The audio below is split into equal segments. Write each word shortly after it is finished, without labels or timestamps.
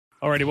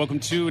Alrighty, welcome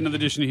to another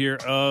edition here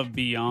of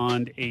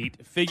Beyond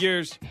Eight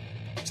Figures.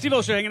 Steve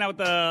Olsher hanging out with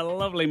the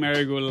lovely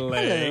Mary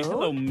Goulet.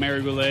 Hello,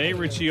 Mary Goulet.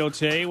 Richie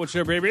Ote, what's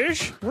up, baby?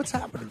 What's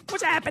happening?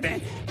 What's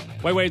happening?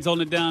 Wade's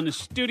holding it down in the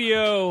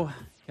studio.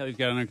 Kelly's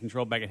got it under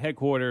control back at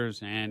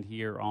headquarters. And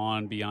here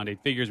on Beyond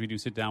Eight Figures, we do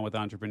sit down with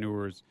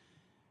entrepreneurs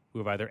who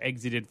have either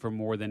exited for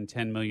more than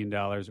 $10 million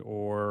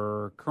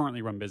or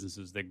currently run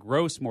businesses that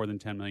gross more than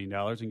 $10 million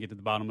and get to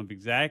the bottom of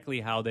exactly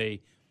how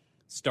they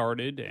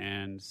started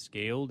and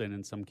scaled and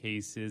in some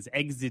cases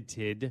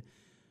exited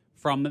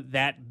from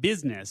that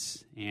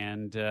business.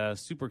 And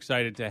super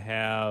excited to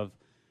have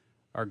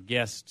our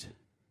guest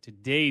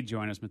today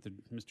join us,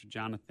 Mr.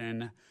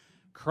 Jonathan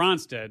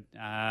Cronstedt.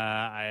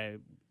 I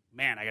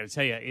got to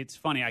tell you, it's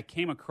funny. I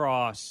came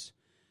across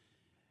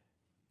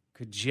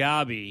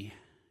Kajabi,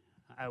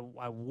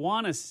 I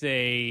want to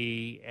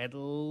say at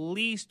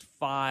least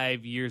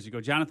 5 years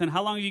ago. Jonathan,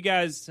 how long you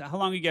guys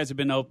have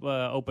been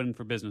open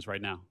for business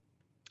right now?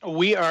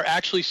 We are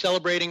actually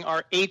celebrating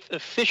our 8th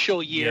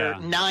official year,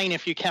 9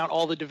 if you count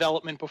all the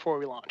development before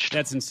we launched.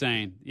 That's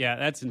insane. Yeah,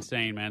 that's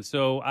insane, man.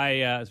 So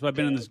I've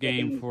been in this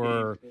game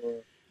for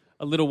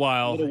a little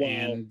while,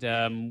 and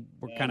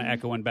we're kind of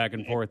echoing back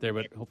and forth there,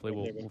 but hopefully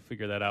we'll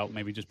figure that out.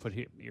 Maybe just put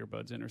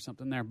earbuds in or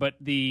something there. But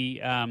the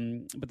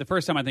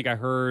first time I think I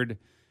heard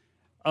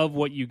of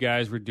what you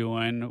guys were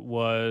doing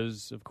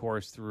was, of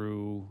course,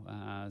 through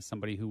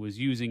somebody who was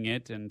using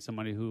it and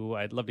somebody who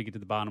I'd love to get to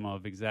the bottom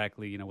of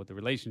exactly, what the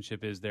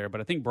relationship is there. But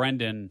I think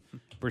Brendan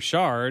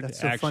Burchard that's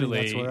so actually,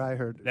 funny. That's where I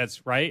heard.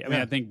 That's right.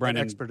 I think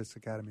Brendan, Expertist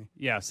Academy.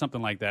 Yeah,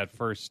 something like that.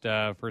 First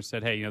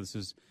said, hey,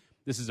 this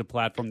is a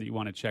platform that you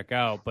want to check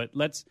out. But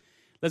let's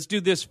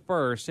do this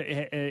first.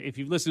 If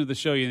you've listened to the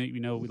show,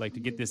 we like to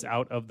get this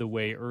out of the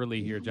way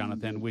early here,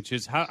 Jonathan, which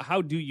is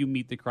how do you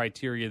meet the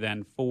criteria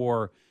then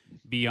for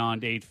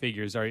Beyond Eight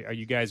Figures? Are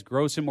you guys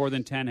grossing more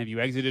than 10? Have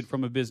you exited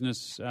from a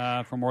business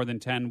for more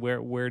than 10?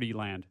 Where do you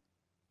land?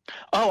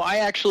 Oh, I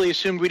actually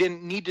assumed we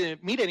didn't need to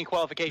meet any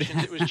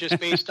qualifications. It was just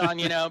based on,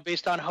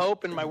 based on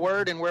hope and my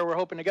word and where we're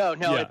hoping to go.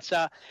 No, It's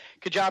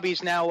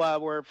Kajabi's now,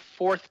 we're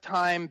 4th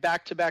time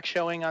back-to-back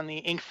showing on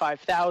the Inc.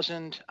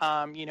 5000.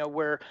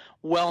 We're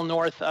well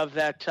north of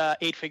that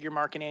 8-figure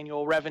mark in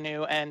annual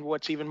revenue. And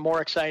what's even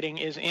more exciting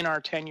is in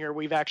our tenure,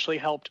 we've actually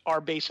helped our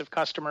base of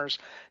customers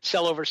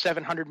sell over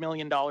 $700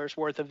 million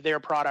worth of their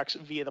products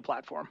via the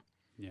platform.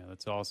 Yeah,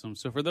 that's awesome.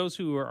 So for those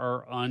who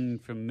are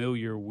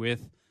unfamiliar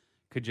with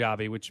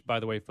Kajabi, which, by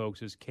the way,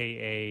 folks, is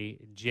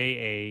Kajabi.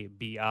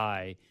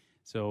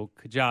 So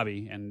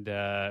Kajabi, and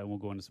we'll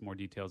go into some more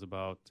details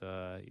about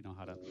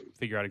how to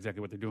figure out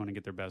exactly what they're doing and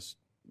get their best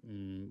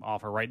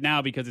offer right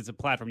now, because it's a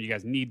platform you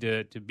guys need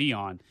to be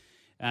on.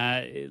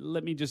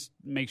 Let me just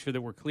make sure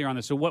that we're clear on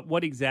this. So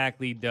what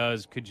exactly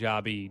does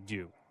Kajabi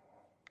do?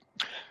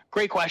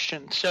 Great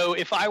question. So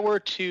if I were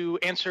to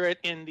answer it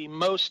in the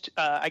most,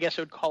 I guess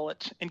I would call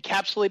it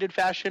encapsulated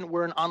fashion,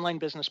 we're an online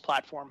business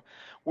platform.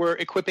 We're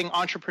equipping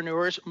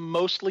entrepreneurs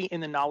mostly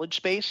in the knowledge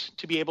space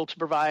to be able to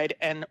provide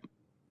and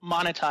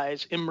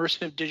monetize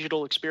immersive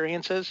digital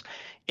experiences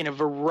in a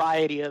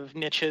variety of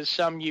niches.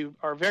 Some you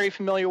are very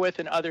familiar with,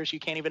 and others you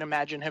can't even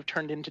imagine have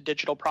turned into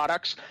digital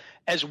products,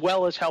 as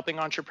well as helping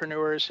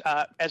entrepreneurs,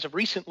 as of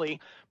recently,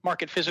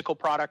 market physical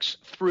products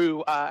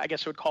through, I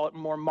guess I would call it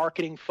more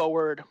marketing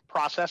forward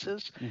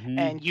processes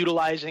and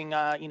utilizing,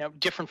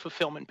 different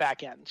fulfillment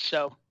backends.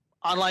 So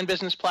online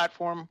business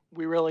platform,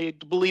 we really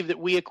believe that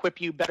we equip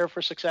you better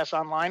for success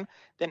online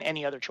than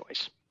any other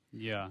choice.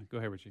 Yeah, go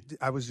ahead, Richie.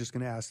 I was just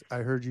going to ask, I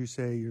heard you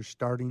say you're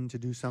starting to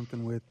do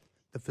something with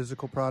the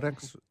physical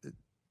products.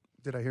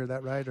 Did I hear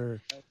that right?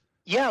 Or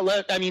Yeah,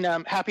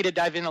 I'm happy to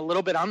dive in a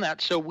little bit on that.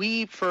 So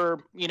we, for,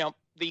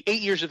 the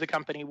 8 years of the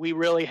company, we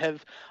really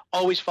have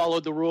always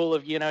followed the rule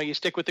of, you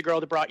stick with the girl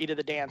that brought you to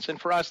the dance.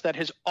 And for us, that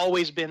has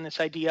always been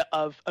this idea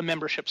of a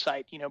membership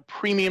site,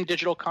 premium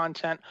digital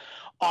content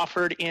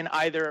offered in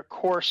either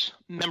course,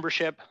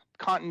 membership,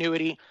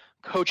 continuity,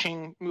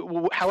 coaching,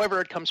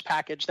 however it comes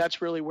packaged.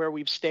 That's really where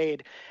we've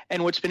stayed.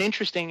 And what's been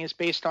interesting is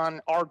based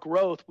on our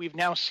growth, we've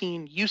now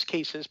seen use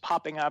cases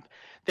popping up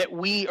that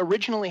we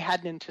originally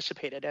hadn't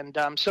anticipated. And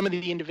some of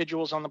the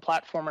individuals on the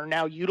platform are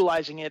now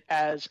utilizing it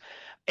as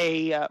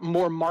a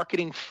more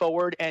marketing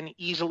forward and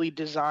easily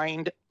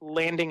designed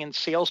landing and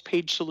sales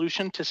page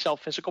solution to sell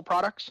physical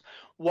products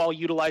while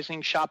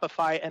utilizing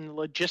Shopify and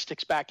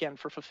logistics backend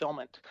for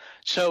fulfillment.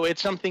 So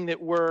it's something that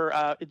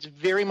it's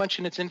very much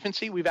in its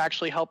infancy. We've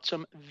actually helped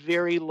some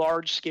very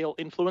large scale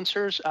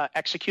influencers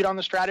execute on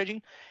the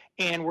strategy.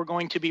 And we're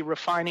going to be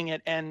refining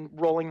it and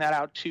rolling that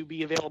out to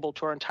be available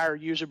to our entire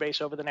user base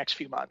over the next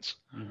few months.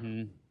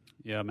 Mm-hmm.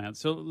 Yeah, man.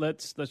 So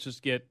let's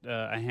just get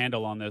a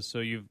handle on this. So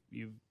you've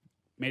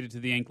made it to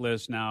the Inc.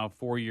 list now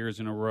 4 years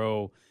in a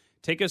row.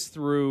 Take us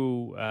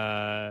through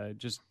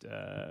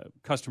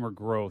customer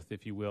growth,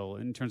 if you will,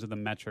 in terms of the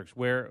metrics.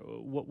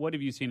 What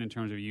have you seen in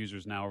terms of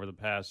users now over the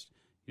past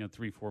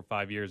 3, 4,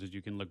 5 years, as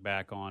you can look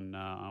back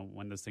on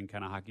when this thing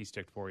kind of hockey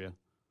sticked for you?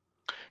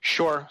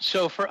 Sure.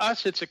 So for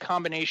us, it's a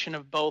combination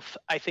of both.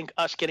 I think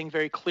us getting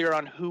very clear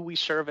on who we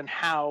serve and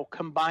how,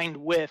 combined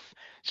with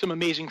some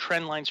amazing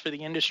trend lines for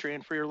the industry.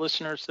 And for your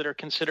listeners that are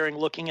considering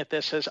looking at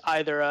this as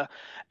either a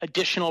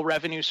additional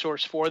revenue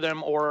source for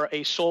them or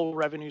a sole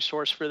revenue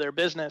source for their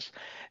business,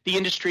 the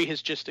industry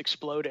has just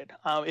exploded.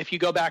 If you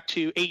go back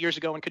to 8 years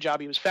ago when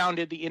Kajabi was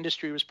founded, the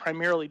industry was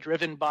primarily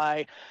driven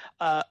by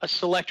a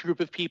select group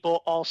of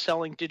people all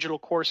selling digital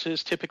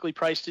courses, typically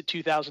priced at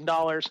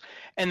 $2,000.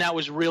 And that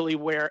was really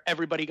where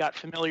everybody got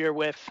familiar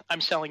with,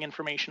 I'm selling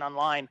information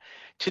online.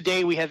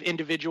 Today, we have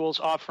individuals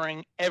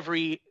offering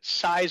every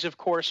size of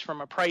course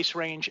from a price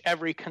range,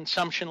 every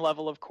consumption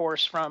level of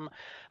course from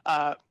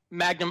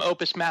magnum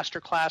opus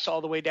masterclass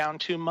all the way down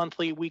to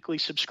monthly, weekly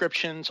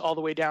subscriptions, all the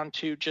way down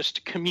to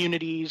just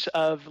communities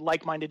of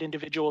like-minded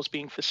individuals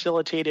being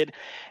facilitated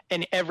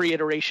and every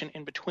iteration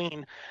in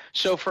between.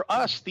 So for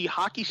us, the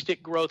hockey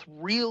stick growth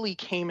really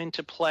came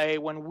into play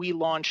when we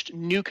launched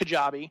New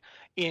Kajabi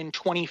in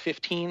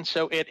 2015.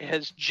 So it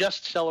has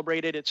just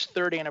celebrated its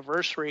third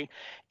anniversary.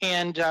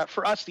 And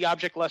for us, the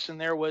object lesson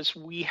there was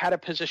we had a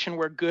position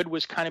where good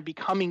was kind of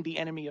becoming the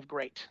enemy of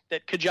great,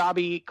 that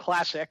Kajabi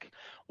Classic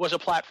was a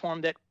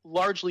platform that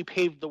largely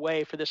paved the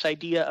way for this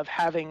idea of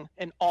having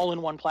an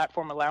all-in-one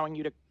platform allowing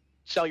you to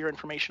sell your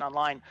information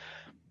online.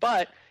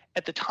 But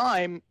at the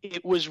time,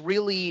 it was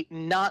really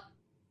not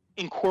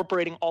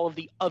incorporating all of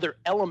the other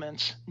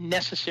elements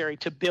necessary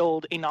to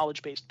build a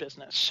knowledge-based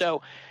business.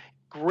 So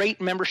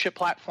great membership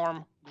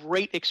platform,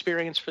 great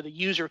experience for the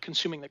user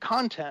consuming the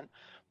content,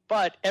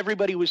 but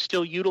everybody was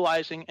still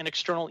utilizing an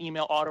external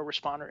email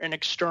autoresponder, an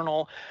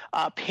external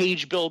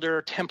page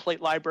builder, template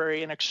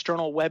library, an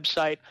external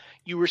website.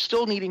 You were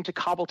still needing to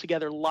cobble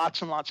together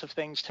lots and lots of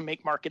things to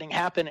make marketing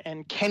happen.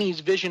 And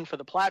Kenny's vision for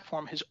the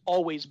platform has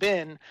always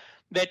been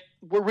that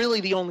we're really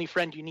the only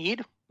friend you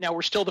need. Now,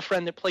 we're still the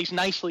friend that plays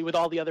nicely with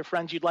all the other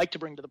friends you'd like to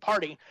bring to the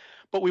party,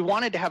 but we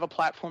wanted to have a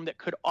platform that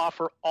could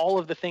offer all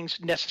of the things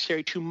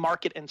necessary to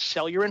market and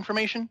sell your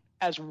information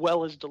as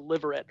well as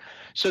deliver it.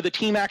 So the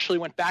team actually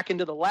went back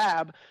into the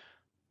lab.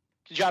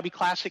 Kajabi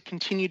Classic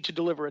continued to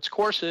deliver its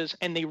courses,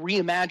 and they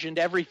reimagined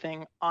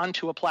everything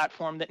onto a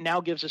platform that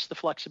now gives us the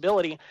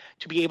flexibility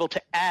to be able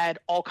to add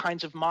all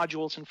kinds of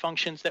modules and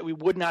functions that we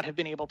would not have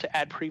been able to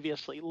add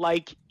previously,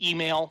 like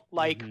email,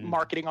 like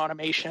marketing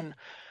automation,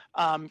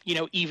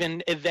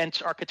 even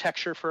events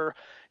architecture for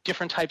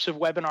different types of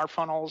webinar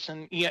funnels,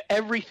 and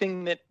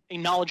everything that a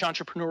knowledge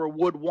entrepreneur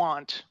would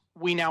want,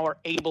 we now are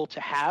able to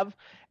have.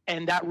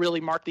 And that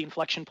really marked the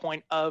inflection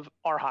point of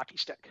our hockey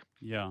stick.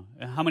 Yeah.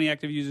 And how many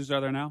active users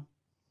are there now?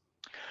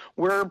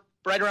 We're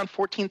right around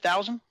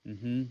 14,000.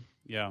 Mm-hmm.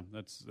 Yeah,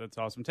 that's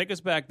awesome. Take us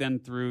back then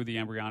through the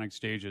embryonic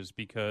stages,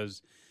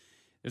 because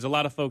there's a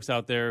lot of folks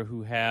out there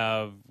who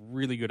have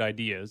really good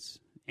ideas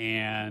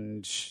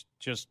and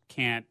just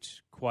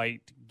can't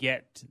quite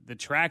get the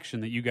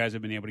traction that you guys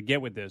have been able to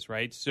get with this,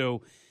 right?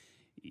 So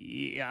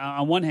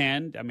on one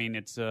hand, I mean,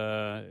 it's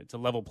a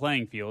level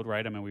playing field,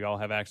 right? I mean, we all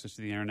have access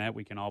to the internet.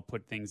 We can all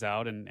put things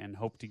out and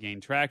hope to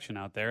gain traction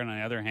out there. And on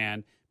the other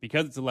hand,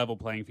 because it's a level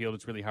playing field,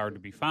 it's really hard to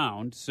be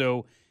found.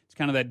 So it's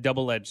kind of that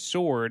double-edged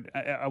sword.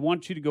 I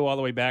want you to go all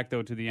the way back,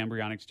 though, to the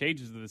embryonic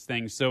stages of this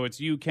thing. So it's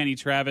you, Kenny,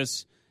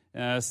 Travis,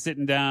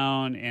 sitting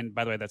down. And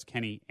by the way, that's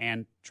Kenny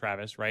and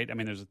Travis, right? I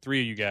mean, there's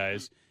three of you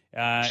guys.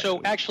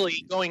 So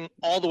actually going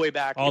all the way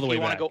back, if you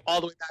want to go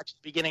all the way back to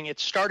the beginning, it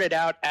started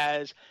out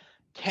as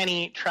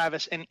Kenny,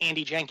 Travis, and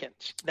Andy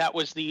Jenkins. That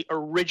was the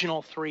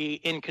original three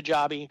in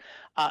Kajabi.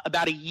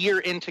 About a year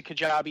into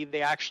Kajabi,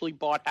 they actually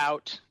bought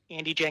out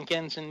Andy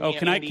Jenkins. And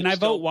can I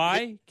vote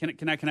why?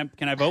 Can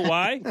I vote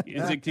why?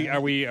 Are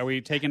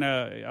we taking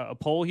a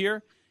poll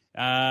here?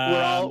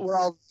 We're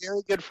all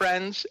very good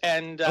friends,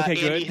 and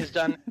Andy has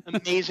done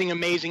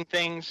amazing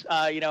things.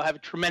 Have a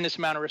tremendous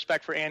amount of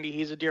respect for Andy.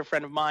 He's a dear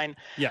friend of mine,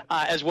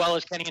 as well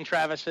as Kenny and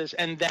Travis's.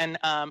 And then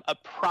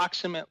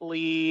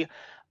approximately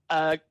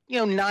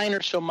 9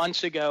 or so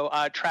months ago,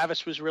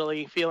 Travis was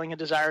really feeling a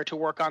desire to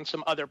work on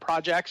some other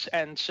projects,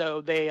 and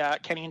so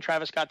Kenny and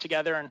Travis got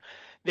together, and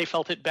they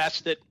felt it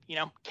best that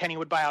Kenny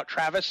would buy out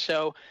Travis.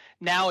 So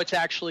now it's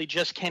actually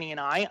just Kenny and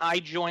I. I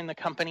joined the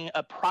company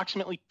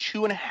approximately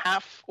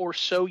 2.5 or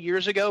so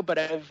years ago, but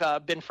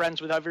I've been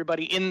friends with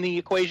everybody in the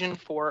equation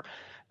for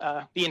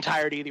the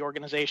entirety of the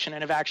organization,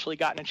 and have actually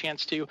gotten a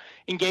chance to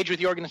engage with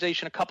the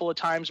organization a couple of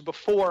times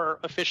before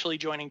officially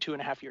joining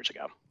 2.5 years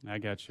ago. I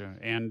gotcha.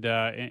 And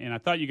I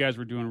thought you guys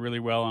were doing really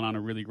well and on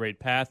a really great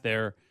path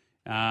there.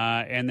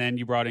 And then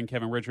you brought in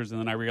Kevin Richards,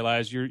 and then I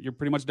realized you're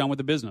pretty much done with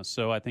the business.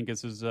 So I think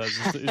is this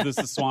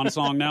the swan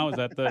song now? Is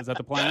that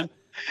the plan?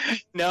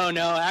 No.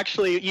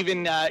 Actually,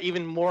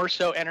 even more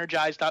so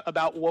energized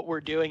about what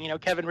we're doing.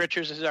 Kevin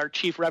Richards is our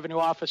chief revenue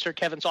officer.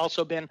 Kevin's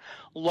also been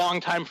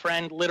longtime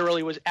friend.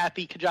 Literally was at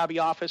the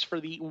Kajabi office for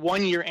the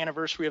 1-year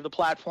anniversary of the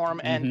platform,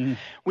 and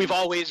we've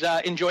always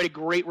enjoyed a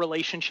great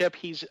relationship.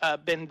 He's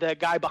been the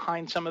guy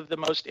behind some of the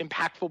most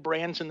impactful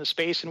brands in the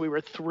space, and we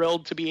were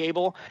thrilled to be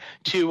able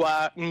to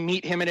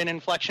meet him at an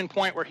inflection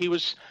point where he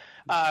was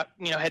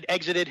had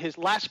exited his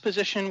last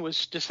position,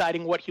 was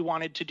deciding what he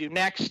wanted to do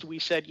next. We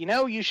said,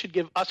 you should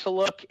give us a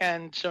look.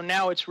 And so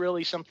now it's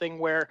really something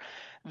where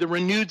the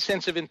renewed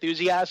sense of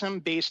enthusiasm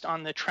based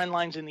on the trend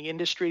lines in the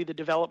industry, the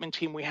development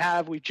team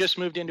we've just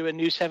moved into a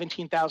new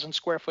 17,000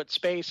 square foot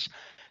space.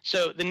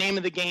 So the name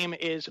of the game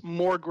is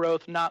more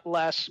growth, not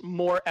less,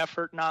 more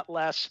effort, not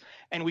less.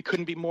 And we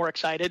couldn't be more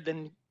excited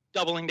than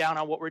doubling down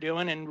on what we're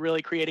doing and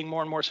really creating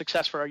more and more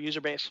success for our user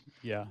base.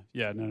 Yeah.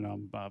 No.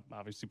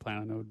 Obviously,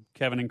 plan. I know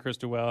Kevin and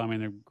Krista well. I mean,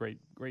 they're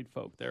great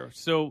folk there.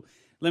 So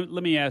let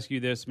me ask you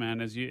this, man.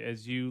 As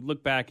you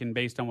look back and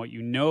based on what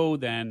you know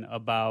then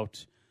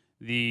about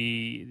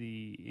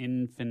the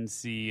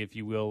infancy, if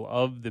you will,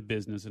 of the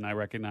business, and I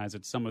recognize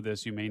that some of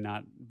this you may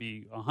not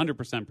be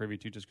 100% privy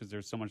to just because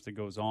there's so much that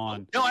goes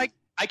on. No,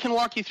 I can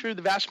walk you through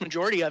the vast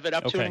majority of it,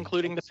 up to and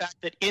including the fact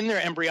that in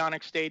their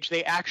embryonic stage,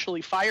 they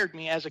actually fired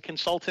me as a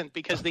consultant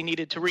because they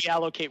needed to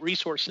reallocate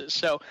resources.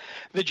 So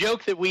the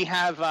joke that we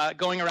have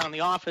going around the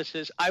office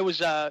is I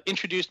was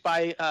introduced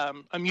by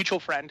a mutual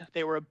friend.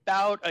 They were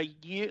about a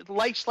year,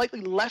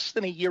 slightly less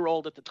than a year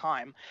old at the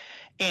time.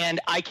 And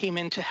I came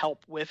in to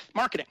help with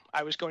marketing.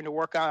 I was going to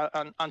work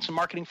on some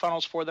marketing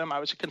funnels for them. I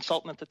was a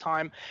consultant at the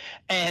time.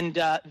 And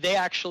they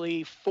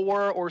actually,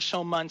 4 or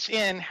so months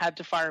in, had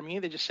to fire me.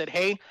 They just said,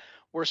 hey,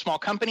 we're a small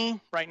company.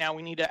 Right now,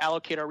 we need to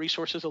allocate our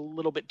resources a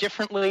little bit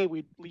differently.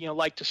 We'd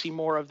like to see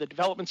more of the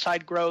development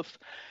side growth.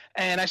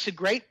 And I said,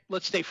 great,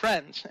 let's stay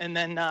friends. And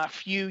then a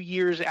few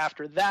years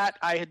after that,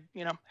 I had,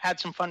 had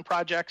some fun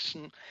projects,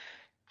 and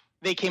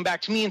they came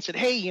back to me and said,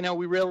 hey,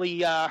 we really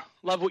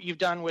love what you've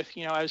done with,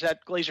 I was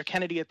at Glazer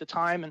Kennedy at the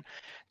time, and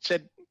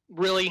said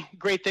really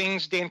great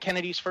things. Dan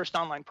Kennedy's first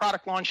online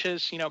product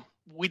launches,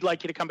 we'd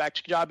like you to come back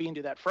to Kajabi and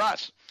do that for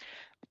us.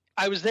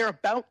 I was there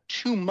about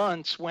 2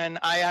 months when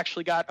I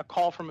actually got a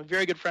call from a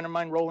very good friend of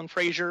mine, Roland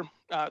Frazier,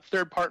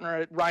 third partner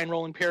at Ryan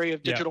Roland Perry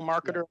of Digital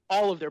Marketer,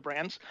 all of their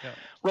brands. Yeah.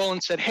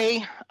 Roland said,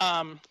 hey,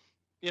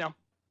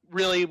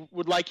 really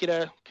would like you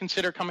to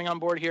consider coming on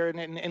board here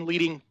and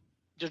leading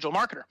Digital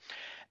Marketer.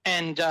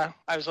 And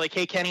I was like,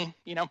 hey, Kenny,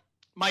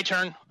 my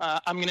turn.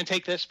 I'm going to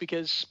take this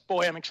because,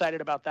 boy, I'm excited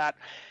about that.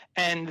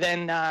 And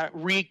then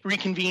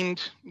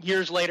reconvened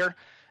years later,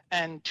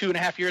 and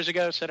 2.5 years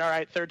ago said, all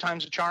right, third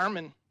time's a charm,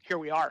 and here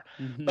we are.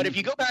 Mm-hmm. But if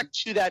you go back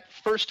to that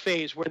first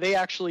phase where they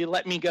actually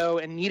let me go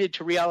and needed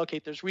to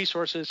reallocate those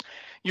resources,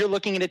 you're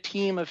looking at a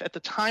team of, at the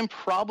time,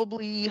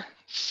 probably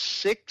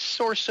 6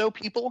 or so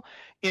people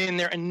in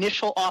their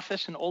initial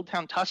office in Old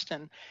Town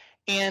Tustin.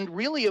 And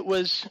really it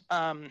was,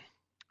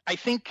 I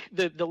think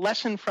the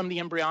lesson from the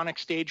embryonic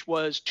stage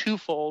was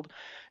twofold.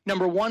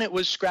 Number one, it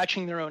was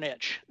scratching their own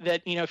itch.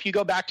 That, if you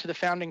go back to the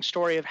founding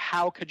story of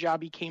how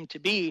Kajabi came to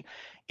be,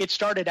 it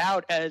started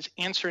out as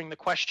answering the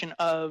question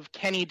of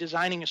Kenny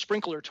designing a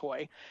sprinkler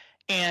toy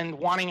and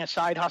wanting a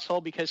side hustle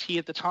because he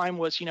at the time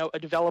was, a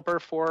developer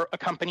for a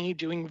company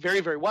doing very,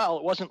 very well.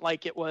 It wasn't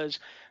like it was,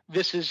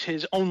 this is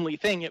his only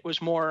thing. It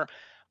was more,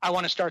 I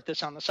want to start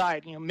this on the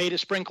side. Made a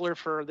sprinkler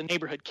for the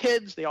neighborhood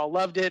kids. They all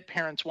loved it.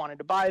 Parents wanted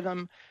to buy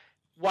them.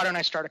 Why don't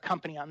I start a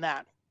company on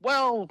that?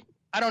 Well,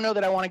 I don't know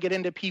that I want to get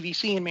into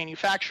PVC and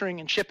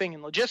manufacturing and shipping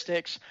and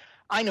logistics.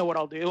 I know what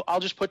I'll do. I'll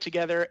just put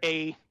together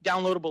a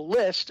downloadable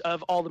list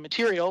of all the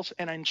materials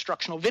and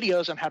instructional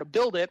videos on how to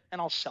build it,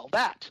 and I'll sell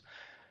that.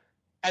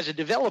 As a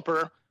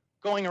developer,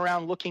 going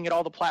around looking at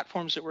all the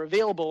platforms that were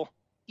available,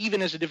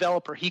 even as a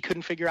developer, he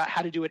couldn't figure out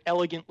how to do it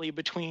elegantly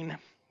between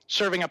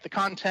serving up the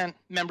content,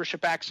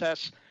 membership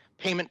access,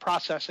 payment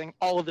processing,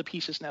 all of the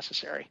pieces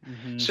necessary.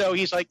 Mm-hmm. So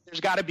he's like,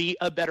 there's got to be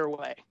a better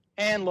way.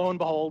 And lo and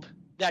behold,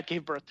 that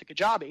gave birth to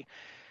Kajabi.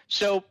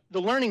 So the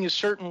learning is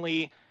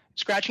certainly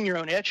scratching your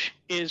own itch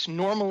is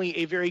normally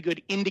a very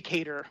good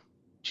indicator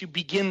to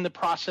begin the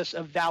process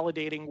of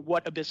validating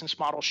what a business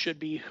model should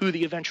be, who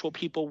the eventual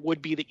people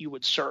would be that you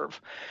would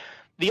serve.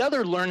 The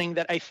other learning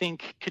that I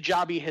think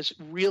Kajabi has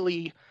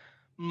really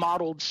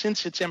modeled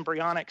since its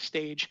embryonic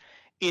stage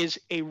is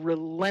a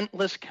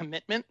relentless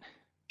commitment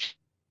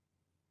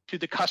to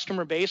the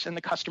customer base and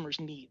the customer's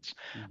needs.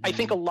 Mm-hmm. I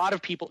think a lot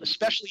of people,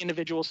 especially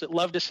individuals that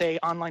love to say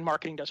online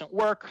marketing doesn't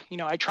work,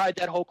 I tried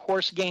that whole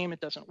course game, it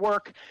doesn't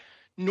work.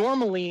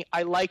 Normally,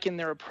 I liken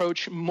their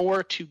approach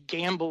more to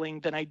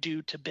gambling than I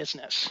do to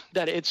business,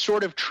 that it's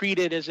sort of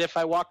treated as if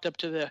I walked up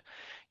to the,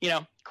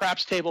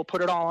 craps table,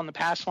 put it all on the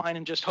pass line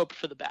and just hoped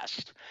for the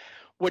best.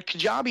 What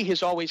Kajabi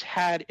has always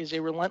had is a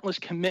relentless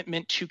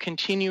commitment to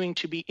continuing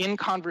to be in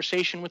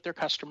conversation with their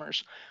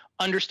customers,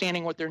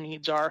 understanding what their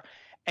needs are,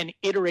 and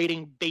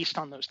iterating based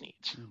on those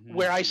needs. Mm-hmm.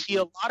 Where I see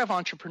a lot of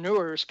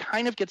entrepreneurs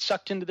kind of get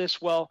sucked into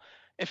this, well,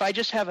 if I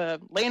just have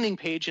a landing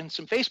page and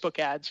some Facebook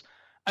ads,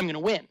 I'm going to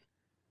win.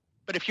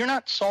 But if you're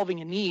not solving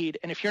a need,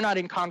 and if you're not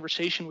in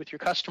conversation with your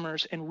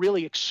customers and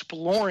really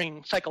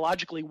exploring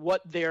psychologically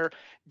what their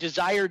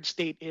desired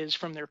state is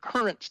from their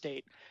current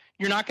state,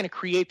 you're not going to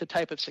create the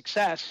type of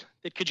success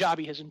that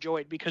Kajabi has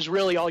enjoyed, because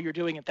really all you're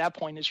doing at that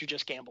point is you're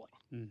just gambling.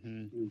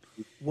 Mm-hmm.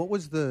 What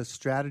was the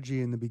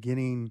strategy in the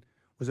beginning?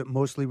 Was it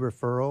mostly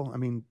referral? I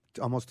mean,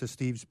 almost to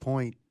Steve's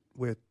point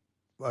with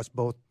us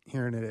both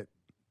hearing it at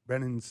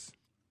Brennan's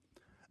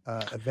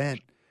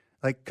event.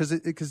 Like, because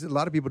a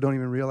lot of people don't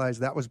even realize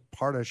that was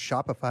part of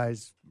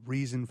Shopify's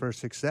reason for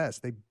success.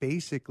 They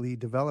basically,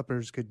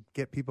 developers could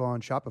get people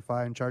on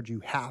Shopify and charge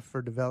you half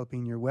for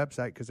developing your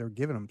website because they were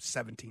giving them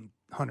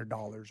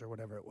 $1,700 or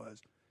whatever it was.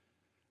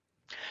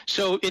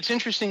 So it's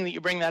interesting that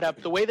you bring that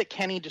up. The way that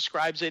Kenny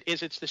describes it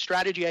is it's the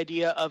strategy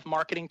idea of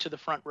marketing to the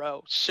front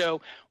row.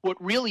 So what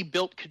really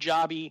built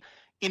Kajabi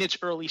in its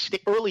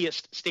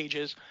earliest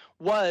stages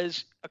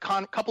was a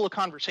couple of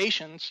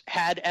conversations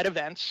had at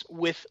events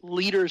with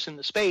leaders in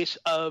the space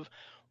of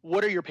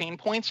what are your pain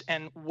points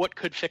and what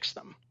could fix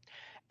them.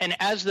 And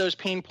as those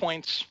pain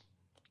points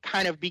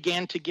kind of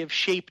began to give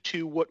shape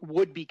to what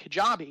would be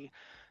Kajabi,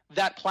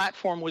 that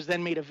platform was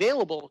then made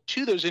available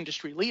to those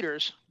industry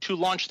leaders to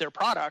launch their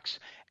products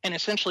and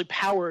essentially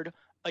powered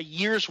a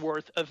year's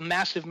worth of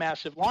massive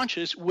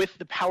launches with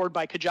the Powered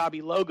by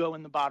Kajabi logo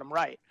in the bottom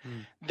right.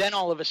 Then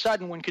all of a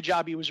sudden, when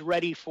Kajabi was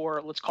ready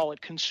for, let's call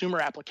it consumer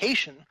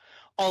application,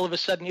 all of a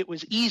sudden it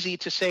was easy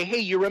to say, hey,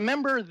 you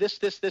remember this,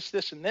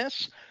 and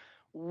this?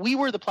 We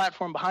were the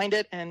platform behind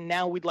it, and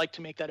now we'd like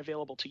to make that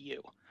available to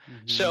you.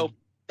 So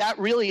that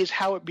really is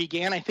how it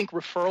began. I think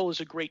referral is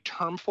a great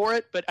term for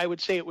it, but I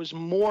would say it was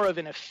more of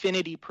an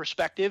affinity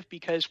perspective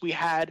because we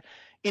had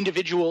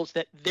individuals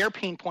that their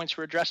pain points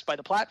were addressed by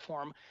the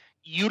platform,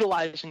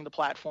 utilizing the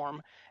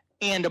platform,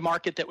 and a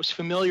market that was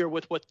familiar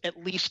with what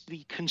at least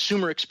the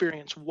consumer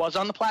experience was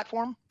on the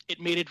platform. It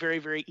made it very,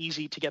 very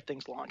easy to get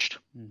things launched.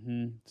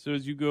 So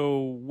as you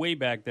go way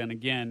back then,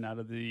 again, out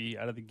of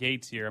the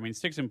gates here, I mean,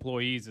 6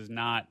 employees is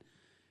not,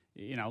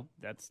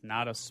 that's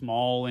not a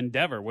small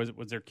endeavor. Was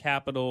there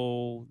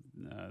capital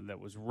that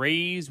was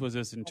raised? Was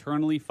this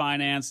internally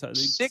financed?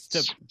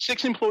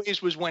 Six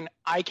employees was when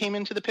I came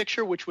into the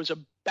picture, which was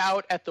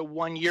about at the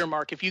 1 year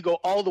mark. If you go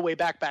all the way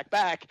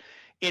back,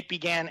 it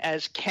began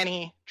as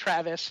Kenny,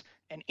 Travis,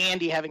 and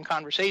Andy having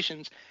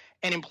conversations.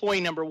 And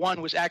employee number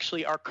 1 was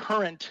actually our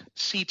current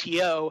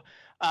CTO,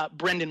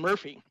 Brendan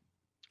Murphy.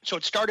 So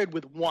it started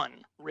with 1,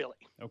 really.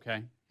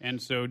 Okay.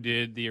 And so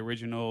did the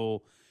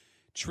original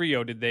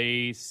trio, did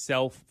they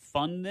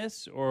self-fund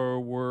this, or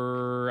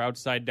were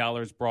outside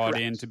dollars brought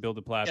in to build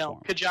the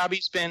platform? No,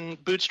 Kajabi's been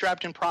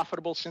bootstrapped and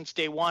profitable since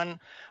day one.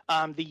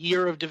 The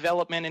year of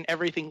development and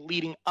everything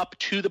leading up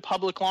to the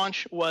public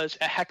launch was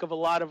a heck of a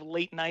lot of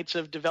late nights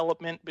of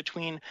development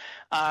between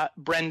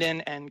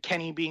Brendan and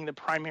Kenny being the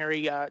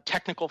primary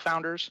technical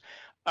founders,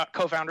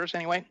 co-founders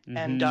anyway.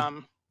 And,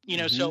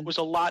 so it was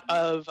a lot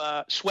of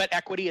sweat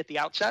equity at the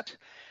outset.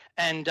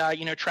 And,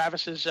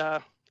 Travis's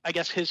I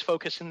guess his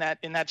focus in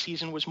that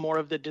season was more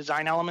of the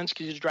design elements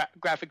because he's a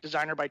graphic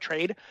designer by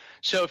trade.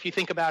 So if you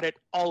think about it,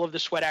 all of the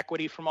sweat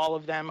equity from all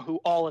of them who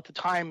all at the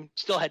time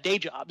still had day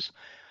jobs.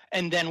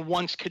 And then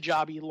once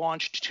Kajabi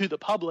launched to the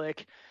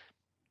public,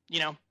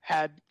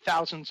 had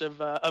thousands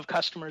of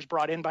customers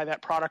brought in by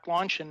that product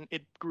launch, and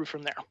it grew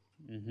from there.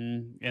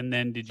 And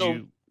then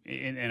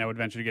and I would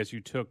venture to guess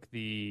you took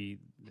the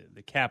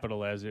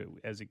capital as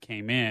it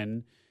came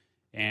in,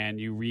 and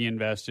you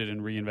reinvested.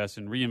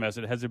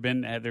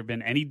 Have there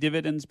been any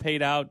dividends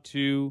paid out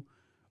to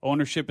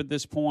ownership at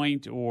this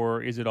point,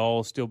 or is it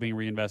all still being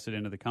reinvested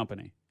into the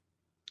company?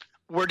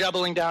 We're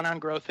doubling down on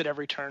growth at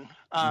every turn.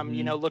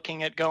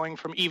 Looking at going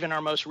from even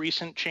our most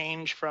recent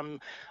change from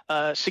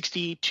a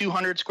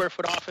 6,200 square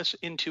foot office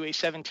into a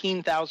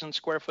 17,000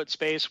 square foot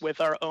space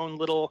with our own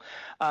little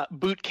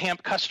boot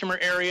camp customer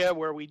area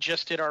where we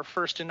just did our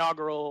first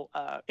inaugural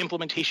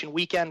implementation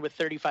weekend with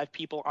 35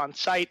 people on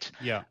site.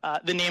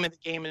 The name of the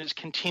game is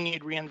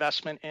continued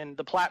reinvestment in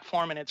the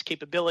platform and its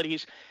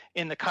capabilities,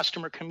 in the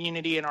customer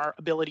community and our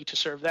ability to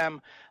serve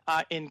them,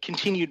 in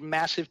continued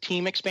massive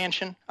team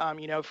expansion.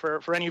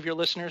 For any of your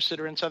listeners that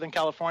are in Southern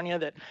California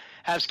that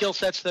have skill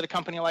sets that a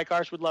company like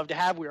ours would love to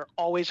have, we are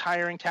always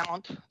hiring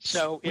talent.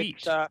 So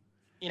it's a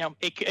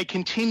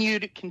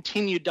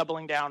continued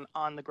doubling down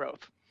on the growth.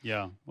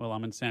 Yeah, well,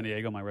 I'm in San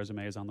Diego. My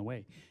resume is on the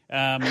way.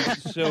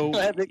 So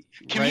the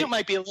commute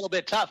might be a little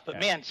bit tough, but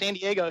man, San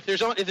Diego. If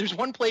there's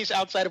one place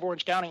outside of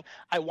Orange County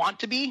I want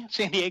to be,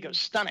 San Diego's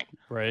stunning.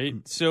 Right.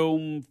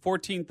 So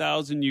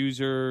 14,000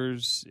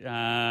 users. You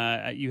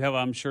have,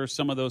 I'm sure,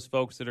 some of those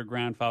folks that are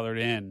grandfathered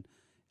in.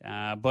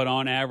 But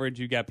on average,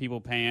 you got people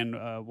paying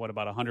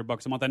about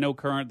 $100 a month. I know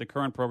the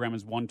current program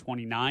is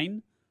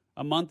 $129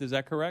 a month. Is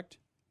that correct?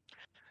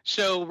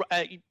 So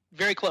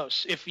very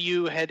close. If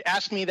you had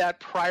asked me that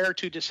prior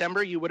to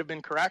December, you would have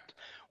been correct.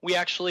 We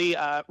actually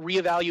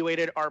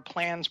reevaluated our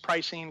plans,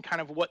 pricing,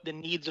 kind of what the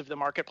needs of the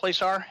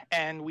marketplace are,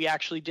 and we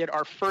actually did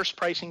our first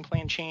pricing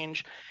plan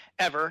change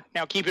ever.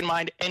 Now, keep in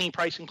mind, any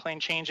pricing plan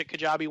change at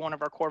Kajabi, one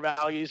of our core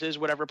values is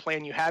whatever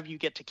plan you have, you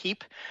get to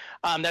keep.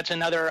 That's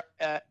another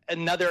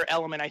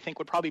element I think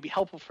would probably be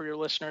helpful for your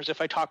listeners if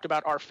I talked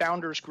about our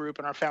founders group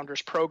and our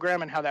founders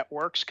program and how that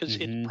works, because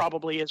it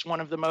probably is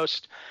one of the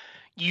most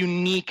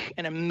unique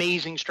and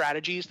amazing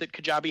strategies that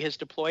Kajabi has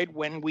deployed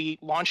when we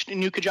launched a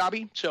new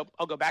Kajabi. So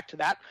I'll go back to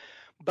that.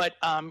 But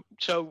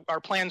so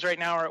our plans right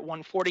now are at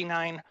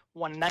 $149,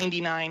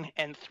 $199,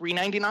 and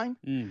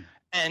 $399.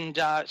 And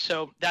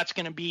so that's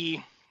going to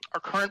be our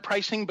current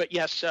pricing, but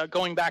yes,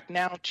 going back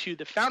now to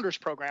the Founders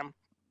Program,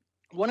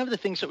 one of the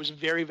things that was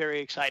very, very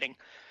exciting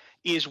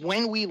is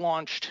when we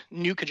launched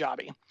New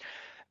Kajabi,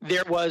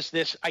 there was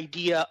this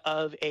idea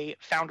of a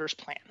Founders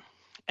Plan.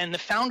 And the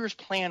Founders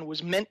Plan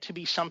was meant to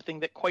be something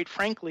that, quite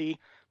frankly,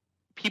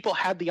 people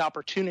had the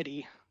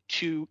opportunity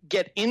to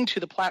get into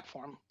the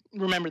platform.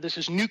 Remember, this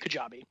is New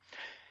Kajabi.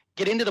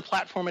 Get into the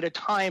platform at a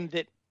time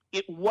that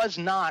it was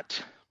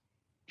not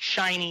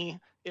shiny,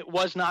 it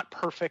was not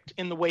perfect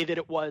in the way that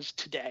it was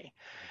today.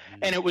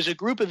 And it was a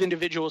group of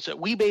individuals that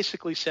we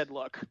basically said,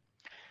 look,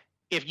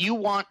 if you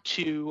want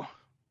to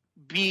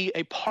be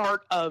a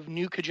part of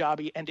New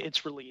Kajabi and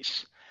its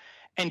release,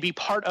 and be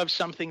part of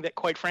something that,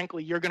 quite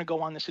frankly, you're going to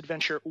go on this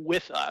adventure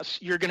with us.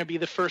 You're going to be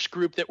the first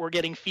group that we're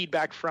getting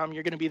feedback from.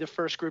 You're going to be the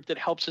first group that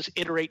helps us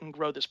iterate and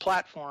grow this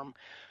platform.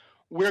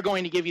 We're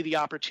going to give you the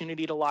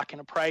opportunity to lock in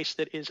a price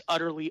that is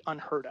utterly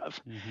unheard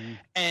of.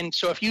 And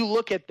so if you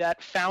look at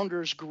that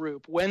founders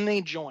group, when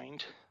they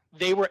joined,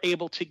 they were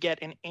able to get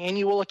an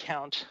annual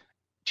account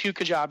to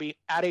Kajabi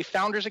at a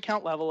founders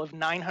account level of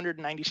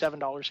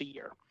 $997 a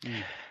year.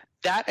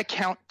 That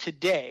account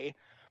today,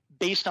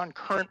 based on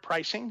current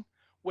pricing,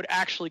 would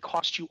actually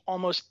cost you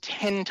almost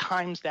 10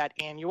 times that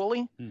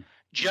annually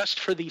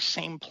just for the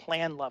same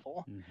plan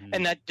level.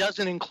 And that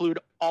doesn't include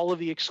all of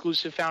the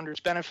exclusive founders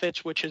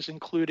benefits, which has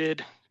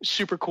included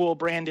super cool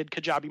branded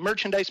Kajabi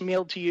merchandise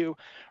mailed to you,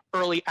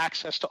 early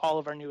access to all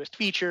of our newest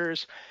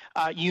features,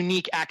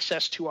 unique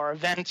access to our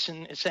events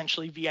and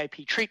essentially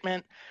VIP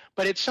treatment.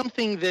 But it's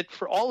something that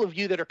for all of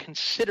you that are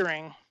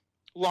considering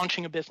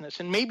launching a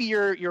business, and maybe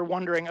you're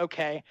wondering,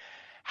 okay,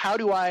 how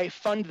do I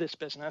fund this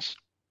business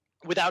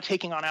without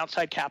taking on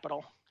outside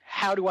capital?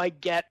 How do I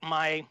get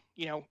my,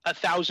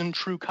 1,000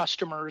 true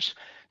customers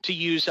to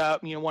use,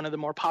 one of the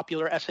more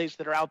popular essays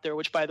that are out there,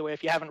 which, by the way,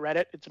 if you haven't read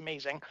it, it's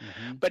amazing.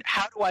 But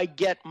how do I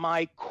get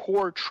my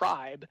core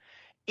tribe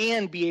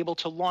and be able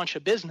to launch a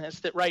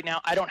business that right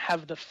now I don't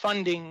have the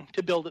funding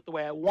to build it the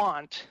way I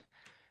want?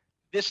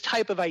 This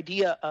type of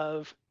idea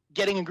of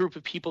getting a group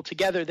of people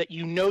together that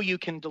you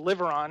can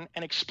deliver on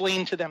and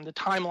explain to them the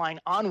timeline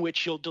on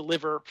which you'll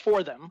deliver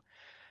for them,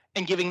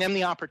 and giving them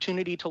the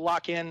opportunity to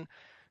lock in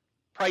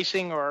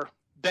pricing or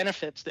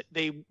benefits that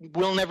they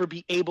will never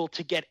be able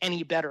to get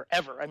any better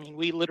ever. I mean,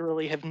 we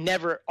literally have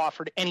never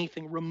offered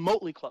anything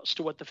remotely close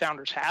to what the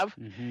founders have.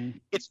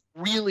 It's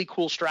really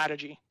cool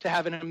strategy to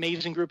have an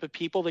amazing group of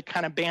people that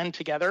kind of band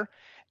together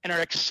and are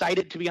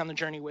excited to be on the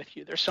journey with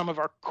you. They're some of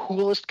our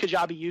coolest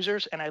Kajabi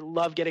users, and I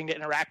love getting to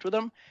interact with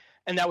them.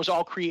 And that was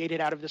all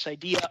created out of this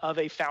idea of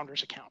a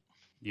founders account.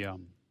 Yeah.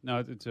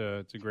 No, it's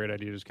a great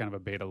idea, just kind of a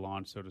beta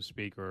launch, so to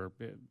speak, or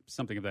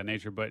something of that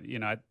nature. But,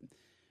 I'm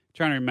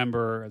trying to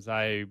remember, as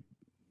I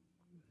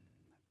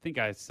think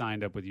I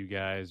signed up with you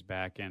guys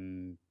back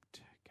in,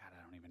 God,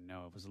 I don't even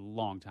know. It was a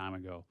long time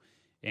ago.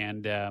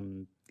 And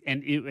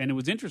it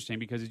was interesting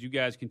because as you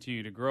guys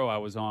continue to grow, I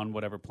was on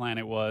whatever plan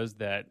it was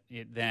that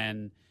it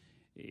then,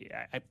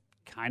 I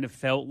kind of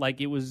felt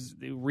like it was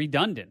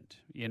redundant,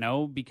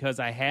 because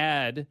I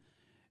had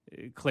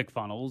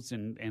ClickFunnels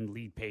and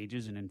Lead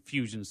Pages and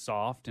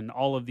Infusionsoft and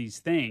all of these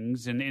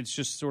things, and it's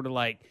just sort of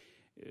like,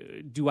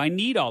 do I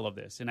need all of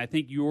this? And I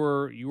think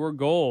your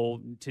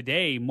goal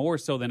today, more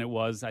so than it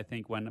was, I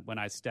think when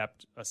I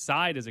stepped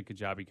aside as a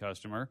Kajabi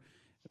customer,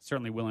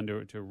 certainly willing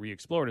to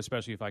re-explore it,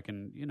 especially if I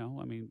can,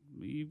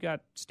 you've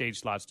got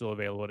stage slots still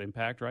available at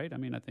Impact, right? I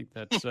mean, I think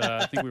that's,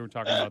 I think we were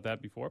talking about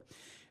that before.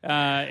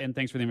 And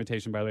thanks for the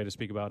invitation, by the way, to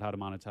speak about how to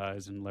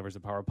monetize and leverage the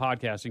power of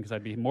podcasting, because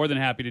I'd be more than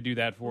happy to do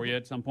that for you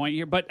at some point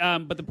here. But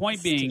the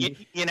point being,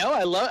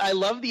 I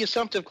love the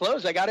assumptive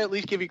close. I got to at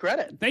least give you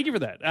credit. Thank you for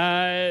that.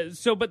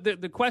 But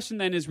the question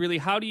then is really,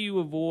 how do you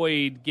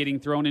avoid getting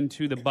thrown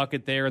into the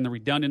bucket there and the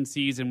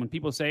redundancies? And when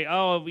people say,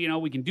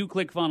 we can do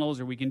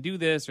ClickFunnels or we can do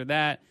this or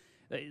that,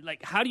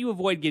 like, how do you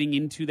avoid getting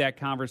into that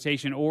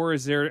conversation, or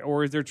is there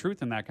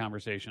truth in that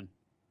conversation?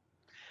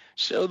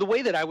 So the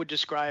way that I would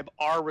describe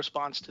our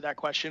response to that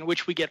question,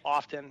 which we get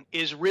often,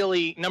 is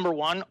really, number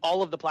one,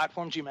 all of the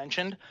platforms you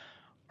mentioned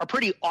are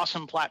pretty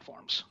awesome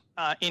platforms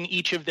in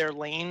each of their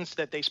lanes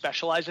that they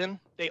specialize in.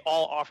 They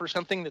all offer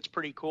something that's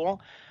pretty cool.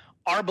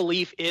 Our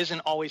belief is, and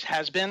always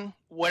has been,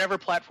 whatever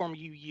platform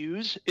you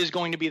use is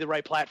going to be the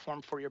right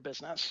platform for your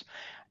business.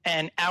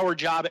 And our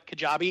job at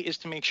Kajabi is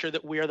to make sure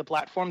that we are the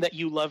platform that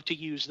you love to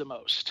use the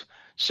most.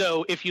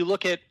 So if you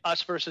look at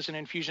us versus an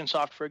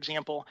Infusionsoft, for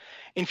example,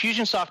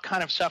 Infusionsoft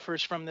kind of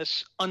suffers from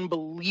this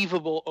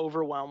unbelievable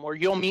overwhelm where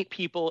you'll meet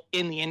people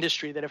in the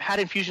industry that have had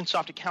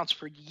Infusionsoft accounts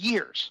for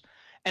years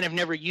and have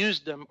never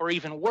used them, or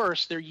even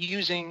worse, they're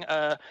using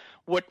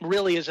what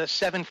really is a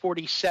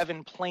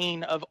 747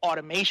 plane of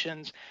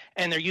automations,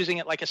 and they're using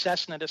it like a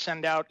Cessna to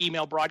send out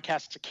email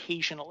broadcasts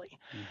occasionally.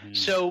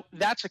 So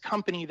that's a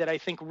company that I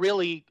think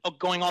really,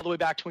 going all the way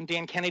back to when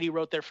Dan Kennedy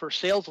wrote their first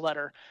sales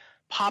letter,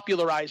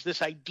 popularized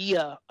this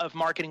idea of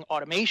marketing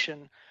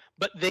automation.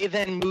 But they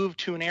then moved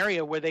to an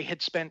area where they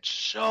had spent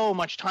so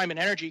much time and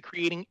energy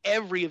creating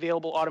every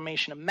available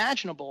automation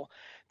imaginable.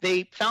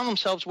 They found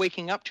themselves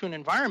waking up to an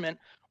environment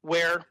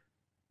where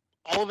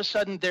all of a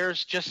sudden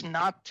there's just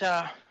not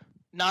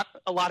not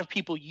a lot of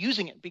people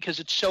using it because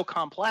it's so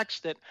complex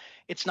that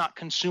it's not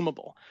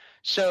consumable.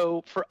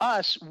 So for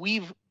us,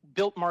 we've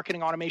built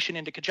marketing automation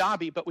into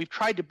Kajabi, but we've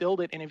tried to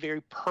build it in a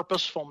very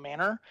purposeful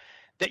manner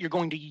that you're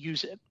going to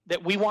use it,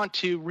 that we want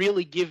to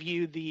really give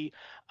you the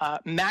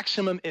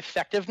maximum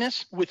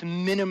effectiveness with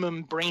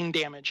minimum brain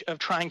damage of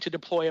trying to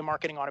deploy a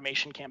marketing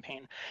automation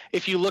campaign.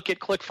 If you look at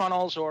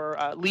ClickFunnels or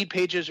Lead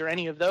Pages or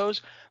any of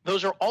those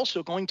are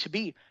also going to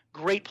be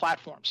great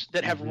platforms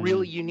that have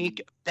really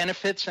unique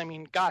benefits. I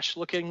mean, gosh,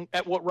 looking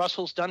at what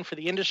Russell's done for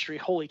the industry,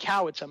 holy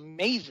cow, it's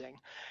amazing.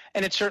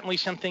 And it's certainly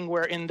something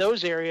where in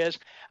those areas,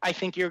 I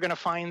think you're going to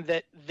find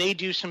that they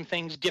do some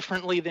things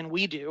differently than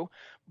we do,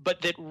 but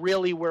that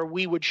really where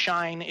we would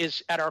shine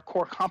is at our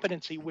core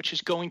competency, which is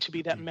going to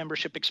be that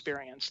membership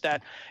experience,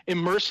 that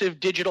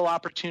immersive digital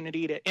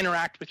opportunity to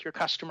interact with your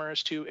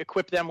customers, to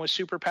equip them with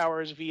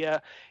superpowers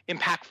via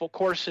impactful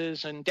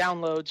courses and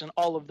downloads and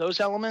all of those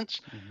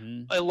elements,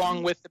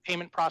 along with the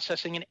payment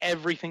processing and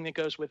everything that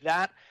goes with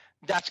that.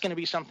 That's going to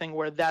be something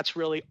where that's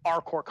really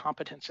our core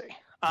competency.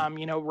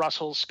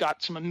 Russell's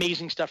got some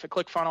amazing stuff at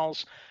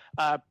ClickFunnels.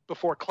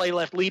 Before Clay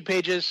left Lead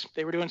Pages,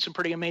 they were doing some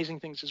pretty amazing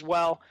things as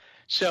well.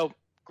 So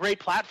great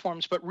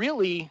platforms, but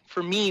really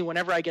for me,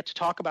 whenever I get to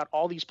talk about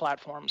all these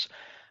platforms,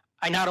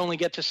 I not only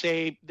get to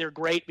say they're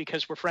great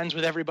because we're friends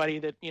with everybody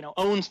that,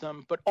 owns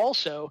them, but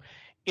also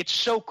it's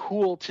so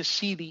cool to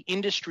see the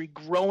industry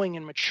growing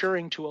and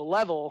maturing to a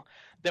level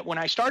that when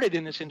I started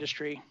in this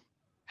industry,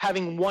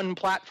 having one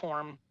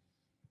platform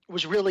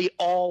was really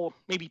all,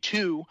 maybe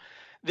two,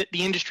 that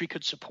the industry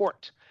could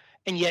support.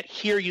 And yet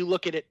here you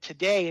look at it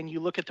today and you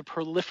look at the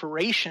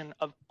proliferation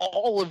of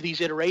all of these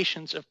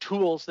iterations of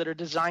tools that are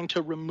designed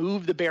to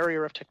remove the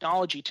barrier of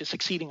technology to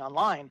succeeding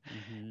online.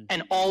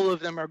 And all of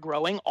them are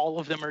growing. All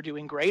of them are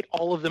doing great.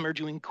 All of them are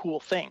doing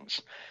cool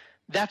things.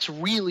 That's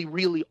really,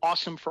 really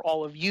awesome for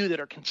all of you that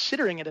are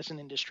considering it as an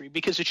industry,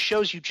 because it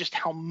shows you just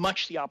how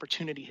much the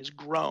opportunity has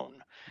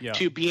grown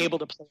to be able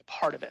to play a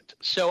part of it.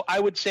 So I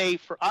would say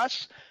for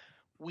us,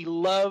 we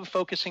love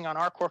focusing on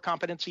our core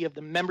competency of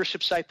the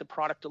membership site, the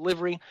product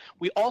delivery.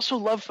 We also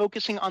love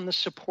focusing on the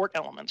support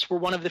elements. We're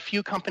one of the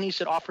few companies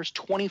that offers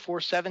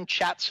 24/7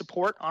 chat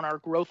support on our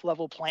growth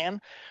level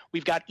plan.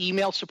 We've got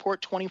email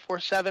support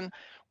 24/7.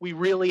 We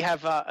really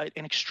have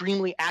an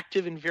extremely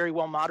active and very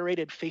well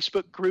moderated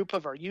Facebook group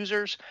of our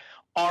users.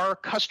 Our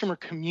customer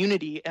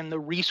community and the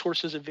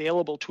resources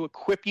available to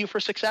equip you for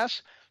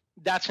success,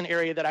 that's an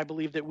area that I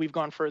believe that we've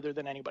gone further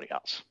than anybody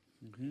else.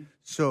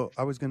 So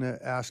I was going to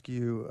ask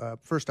you,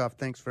 first off,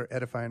 thanks for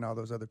edifying all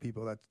those other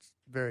people. That's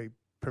very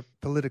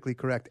politically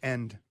correct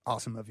and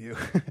awesome of you.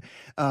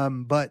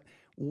 But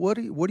what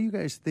do you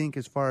guys think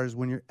as far as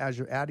as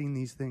you're adding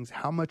these things,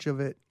 how much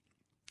of it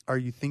are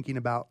you thinking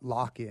about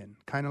lock-in?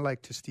 Kind of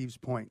like to Steve's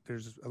point,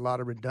 there's a lot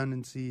of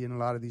redundancy in a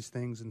lot of these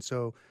things. And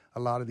so a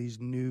lot of these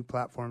new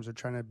platforms are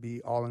trying to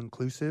be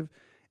all-inclusive.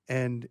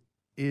 And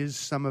is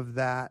some of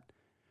that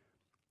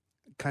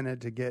kind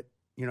of to get,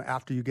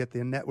 after you get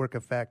the network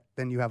effect,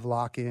 then you have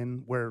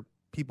lock-in where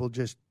people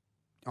just,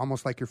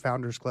 almost like your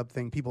Founders Club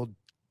thing, people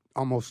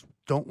almost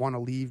don't want to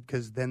leave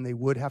because then they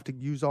would have to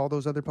use all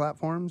those other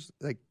platforms?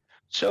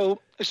 So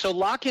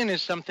lock-in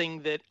is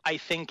something that I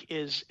think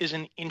is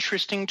an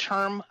interesting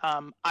term.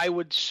 I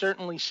would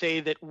certainly say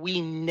that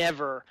we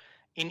never,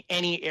 in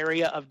any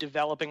area of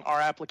developing our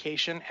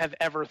application, have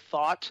ever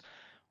thought,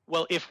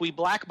 well, if we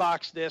black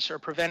box this or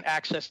prevent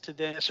access to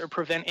this or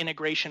prevent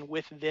integration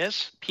with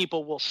this,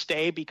 people will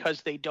stay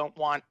because they don't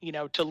want,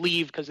 to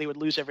leave because they would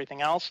lose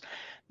everything else.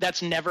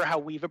 That's never how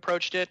we've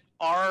approached it.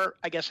 Our,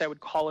 I guess I would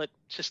call it,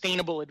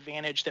 sustainable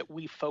advantage that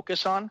we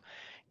focus on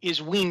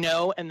is we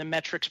know, and the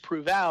metrics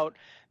prove out,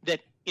 that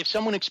if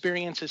someone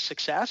experiences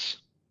success,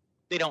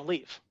 they don't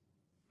leave.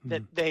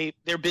 That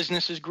their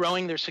business is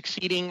growing, they're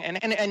succeeding,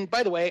 and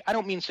by the way, I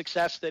don't mean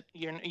success that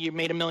you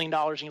made $1 million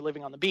and you're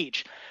living on the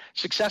beach.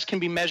 Success can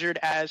be measured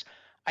as,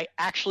 I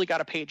actually got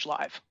a page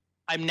live.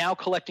 I'm now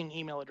collecting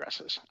email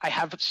addresses. I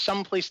have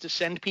some place to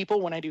send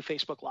people when I do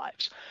Facebook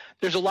Lives.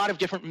 There's a lot of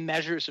different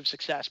measures of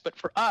success, but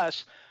for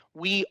us,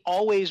 we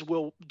always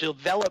will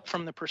develop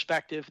from the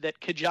perspective that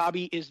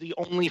Kajabi is the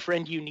only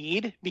friend you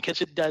need because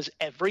it does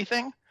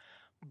everything.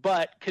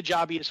 But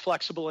Kajabi is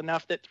flexible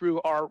enough that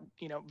through our,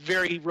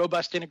 very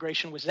robust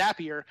integration with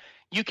Zapier,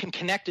 you can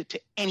connect it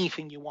to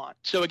anything you want.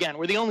 So again,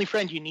 we're the only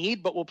friend you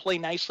need, but we'll play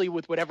nicely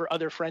with whatever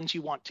other friends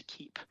you want to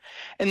keep.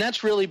 And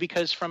that's really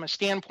because from a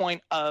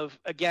standpoint of,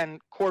 again,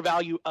 core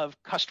value of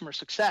customer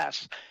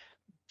success,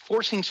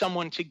 forcing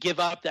someone to give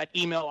up that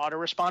email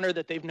autoresponder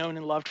that they've known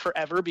and loved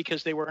forever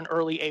because they were an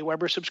early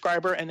Aweber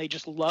subscriber and they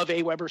just love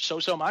Aweber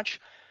so much,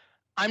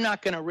 I'm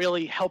not going to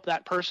really help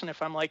that person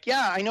if I'm like,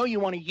 yeah, I know you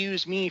want to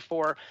use me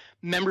for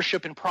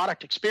membership and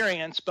product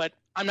experience, but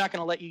I'm not going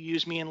to let you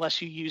use me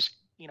unless you use,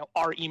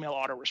 our email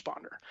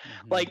autoresponder.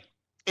 Like,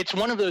 it's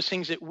one of those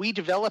things that we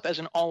develop as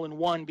an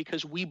all-in-one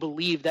because we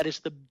believe that is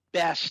the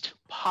best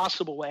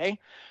possible way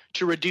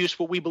to reduce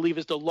what we believe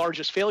is the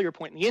largest failure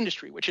point in the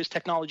industry, which is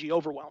technology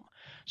overwhelm.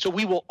 So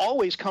we will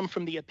always come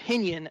from the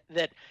opinion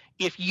that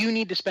if you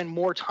need to spend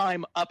more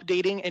time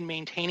updating and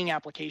maintaining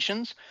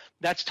applications,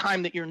 that's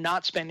time that you're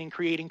not spending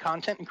creating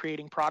content and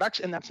creating products,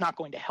 and that's not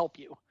going to help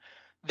you.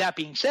 That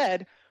being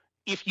said,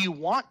 if you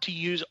want to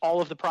use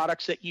all of the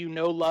products that you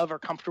know, love, are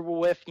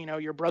comfortable with,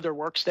 your brother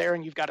works there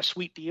and you've got a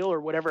sweet deal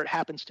or whatever it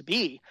happens to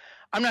be,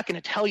 I'm not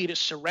going to tell you to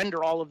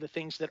surrender all of the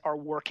things that are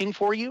working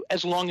for you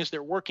as long as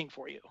they're working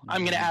for you. Mm-hmm.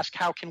 I'm going to ask,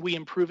 how can we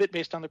improve it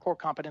based on the core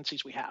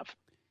competencies we have?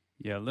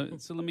 Yeah.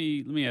 So let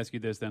me ask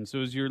you this then.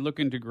 So as you're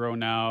looking to grow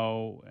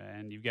now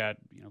and you've got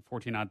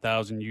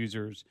 14,000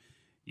 users,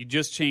 you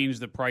just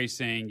changed the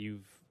pricing.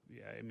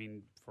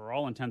 For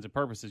all intents and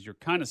purposes, you're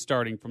kind of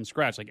starting from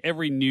scratch. Like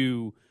every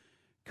new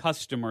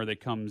customer that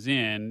comes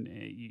in,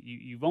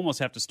 you almost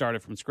have to start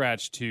it from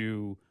scratch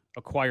to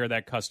acquire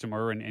that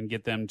customer and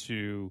get them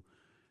to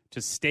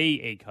stay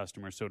a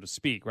customer, so to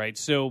speak, right?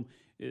 So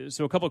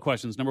a couple of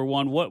questions. Number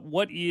one,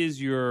 what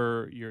is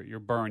your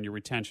burn, your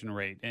retention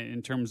rate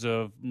in terms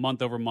of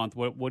month over month?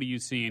 What are you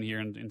seeing here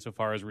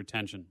insofar as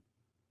retention?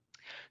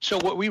 So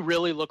what we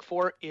really look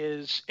for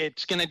is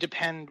it's going to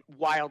depend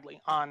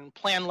wildly on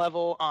plan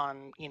level,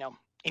 on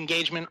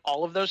engagement,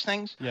 all of those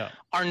things. Yeah.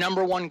 Our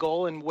number one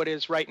goal and what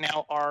is right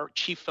now our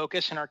chief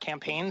focus in our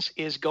campaigns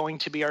is going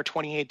to be our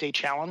 28-day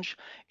challenge.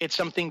 It's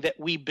something that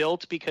we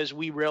built because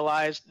we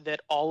realized that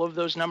all of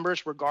those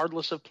numbers,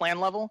 regardless of plan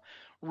level,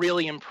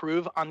 really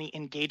improve on the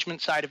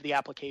engagement side of the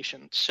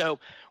application. So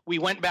we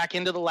went back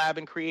into the lab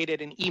and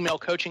created an email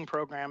coaching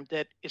program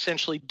that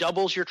essentially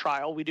doubles your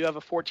trial. We do have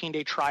a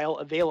 14-day trial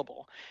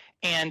available.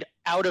 And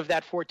out of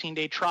that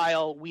 14-day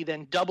trial, we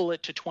then double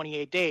it to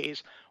 28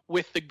 days,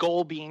 with the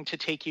goal being to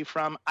take you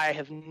from, I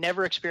have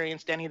never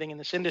experienced anything in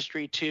this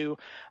industry, to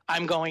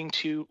I'm going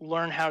to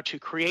learn how to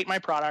create my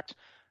product,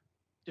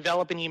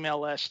 develop an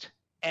email list,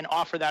 and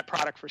offer that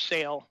product for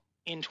sale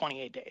in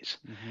 28 days.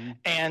 Mm-hmm.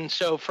 And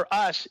so for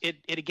us, it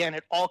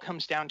all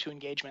comes down to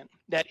engagement,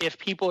 that if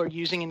people are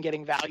using and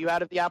getting value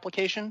out of the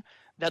application,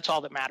 that's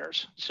all that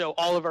matters. So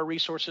all of our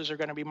resources are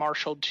going to be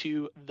marshaled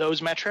to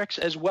those metrics,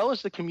 as well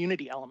as the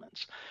community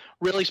elements.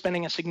 Really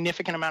spending a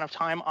significant amount of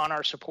time on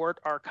our support,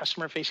 our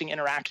customer-facing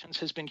interactions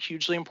has been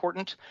hugely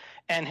important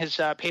and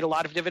has paid a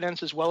lot of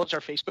dividends, as well as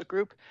our Facebook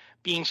group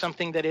being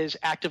something that is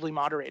actively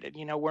moderated.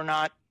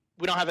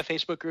 We don't have a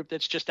Facebook group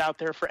that's just out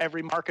there for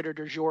every marketer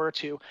du jour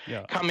to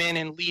come in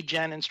and lead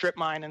gen and strip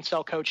mine and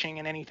sell coaching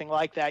and anything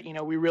like that.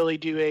 We really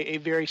do a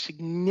very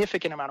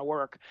significant amount of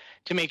work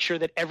to make sure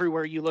that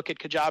everywhere you look at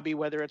Kajabi,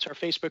 whether it's our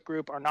Facebook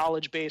group, our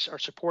knowledge base, our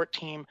support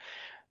team,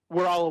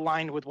 we're all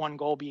aligned with one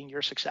goal being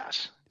your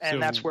success.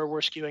 And that's where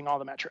we're skewing all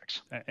the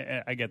metrics.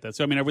 I get that.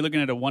 So, are we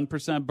looking at a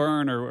 1%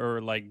 burn or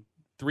like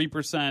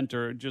 3%,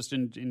 or just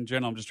in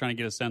general? I'm just trying to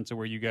get a sense of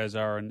where you guys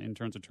are in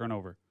terms of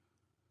turnover.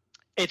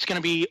 It's going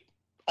to be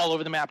all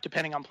over the map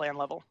depending on plan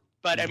level,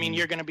 but mm-hmm.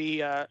 You're going to be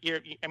you're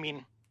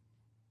in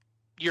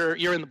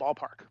the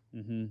ballpark.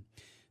 Mm-hmm.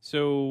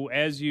 So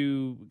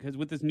because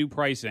with this new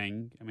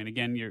pricing,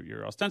 again,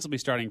 you're ostensibly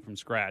starting from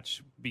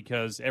scratch,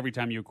 because every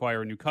time you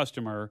acquire a new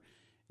customer,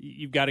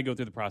 you've got to go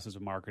through the process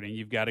of marketing,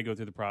 you've got to go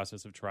through the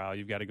process of trial,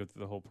 you've got to go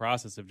through the whole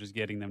process of just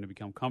getting them to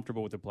become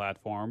comfortable with the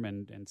platform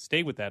and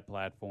stay with that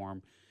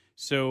platform.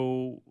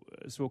 So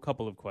a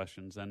couple of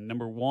questions. And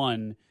number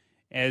one,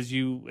 as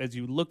you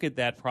look at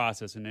that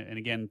process, and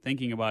again,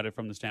 thinking about it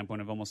from the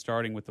standpoint of almost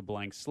starting with a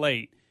blank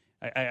slate,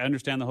 I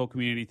understand the whole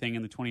community thing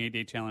and the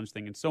 28-day challenge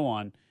thing and so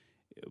on,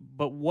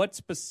 but what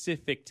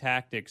specific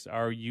tactics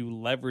are you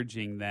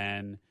leveraging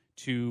then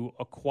to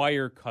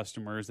acquire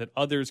customers that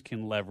others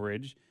can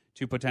leverage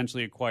to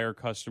potentially acquire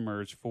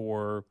customers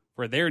for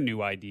their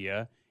new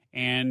idea?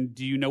 And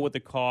do you know what the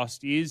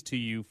cost is to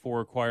you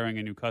for acquiring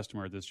a new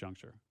customer at this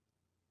juncture?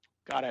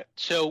 Got it.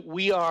 So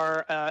we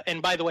are,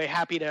 and by the way,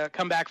 happy to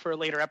come back for a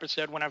later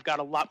episode when I've got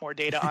a lot more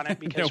data on it,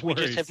 because we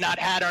just have not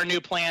had our new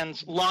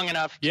plans long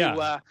enough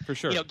to for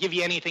sure. Give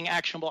you anything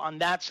actionable on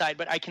that side.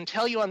 But I can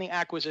tell you on the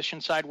acquisition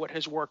side what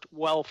has worked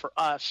well for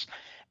us,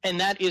 and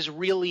that is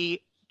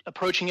really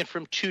approaching it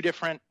from two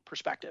different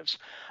perspectives.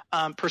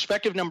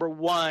 Perspective number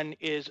one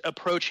is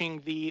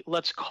approaching the,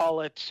 let's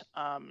call it,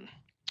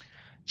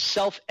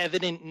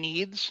 self-evident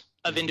needs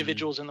of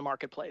individuals in the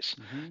marketplace.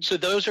 Mm-hmm. So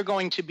those are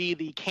going to be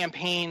the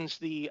campaigns,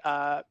 the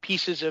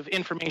pieces of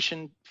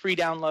information, free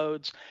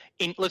downloads,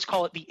 let's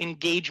call it the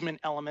engagement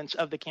elements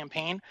of the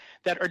campaign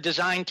that are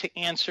designed to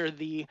answer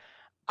the,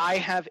 I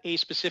have a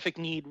specific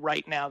need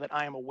right now that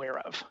I am aware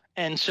of.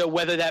 And so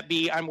whether that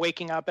be I'm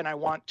waking up and I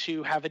want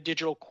to have a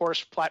digital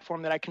course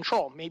platform that I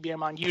control. Maybe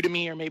I'm on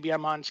Udemy, or maybe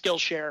I'm on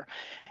Skillshare,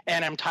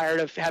 and I'm tired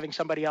of having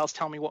somebody else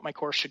tell me what my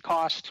course should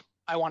cost.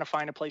 I want to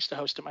find a place to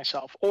host it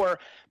myself. Or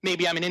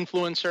maybe I'm an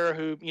influencer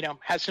who,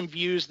 has some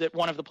views that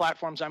one of the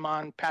platforms I'm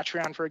on,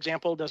 Patreon, for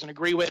example, doesn't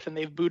agree with, and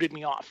they've booted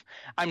me off.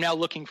 I'm now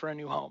looking for a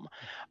new home.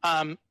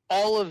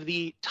 All of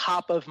the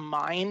top of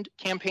mind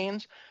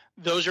campaigns,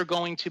 those are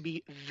going to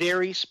be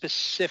very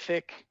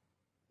specific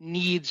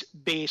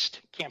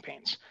needs-based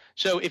campaigns.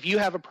 So if you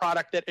have a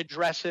product that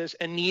addresses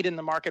a need in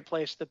the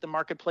marketplace that the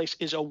marketplace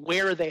is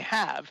aware they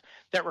have,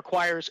 that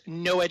requires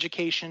no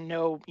education,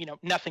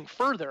 nothing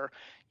further,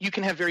 you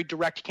can have very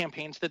direct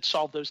campaigns that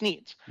solve those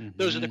needs.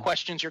 Those are the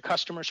questions your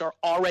customers are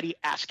already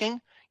asking.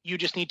 You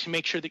just need to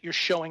make sure that you're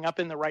showing up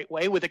in the right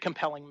way with a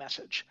compelling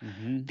message.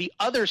 The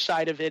other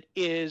side of it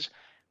is,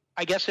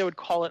 I guess I would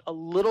call it a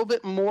little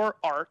bit more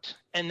art,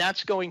 and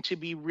that's going to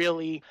be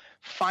really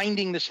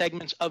finding the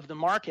segments of the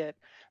market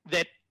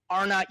that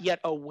are not yet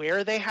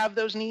aware they have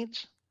those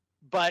needs,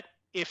 but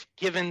if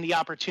given the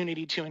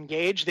opportunity to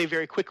engage, they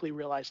very quickly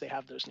realize they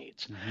have those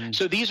needs.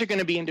 So these are going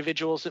to be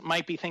individuals that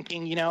might be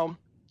thinking,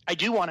 I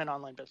do want an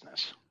online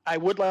business. I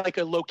would like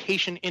a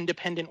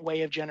location-independent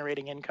way of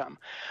generating income.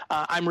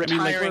 I'm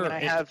retiring, and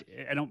I have.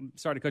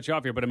 Sorry to cut you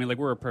off here, but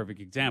we're a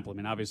perfect example.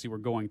 Obviously, we're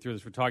going through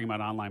this. We're talking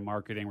about online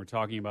marketing. We're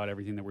talking about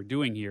everything that we're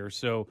doing here.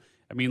 So,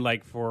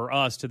 for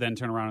us to then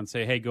turn around and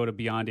say, "Hey, go to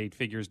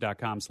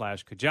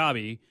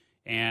beyond8figures.com/Kajabi."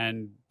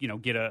 And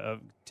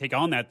take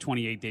on that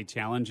 28-day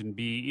challenge and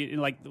be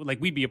like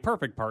we'd be a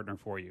perfect partner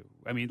for you.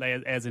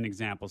 As an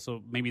example.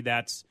 So maybe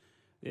that's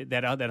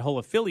that whole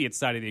affiliate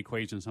side of the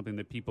equation is something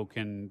that people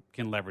can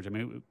leverage.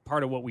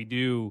 Part of what we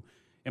do,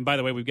 and by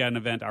the way, we've got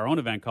our own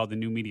event called the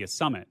New Media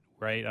Summit.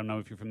 Right? I don't know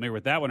if you're familiar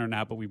with that one or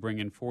not, but we bring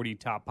in 40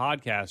 top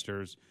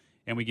podcasters.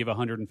 And we give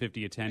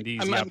 150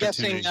 attendees the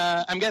opportunity.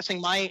 I'm guessing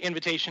my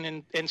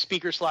invitation and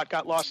speaker slot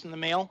got lost in the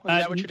mail. Is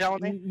that what you're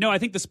telling me? No, I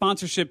think the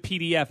sponsorship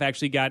PDF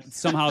actually got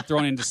somehow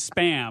thrown into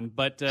spam.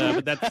 But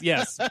that's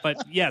yes.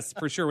 But yes,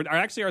 for sure.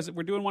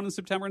 We're doing one in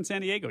September in San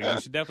Diego.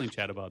 You should definitely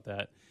chat about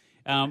that.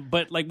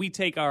 But we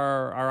take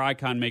our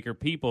icon maker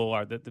people,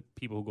 the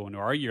people who go into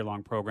our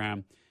year-long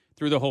program,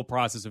 through the whole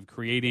process of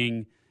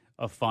creating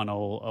a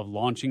funnel, of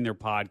launching their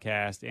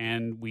podcast,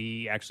 and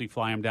we actually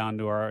fly them down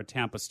to our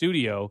Tampa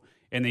studio.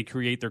 And they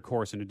create their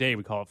course in a day.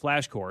 We call it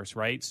Flash Course,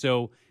 right?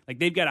 So,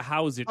 they've got to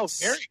house it. Oh,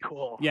 very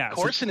cool. Yeah.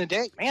 Course in a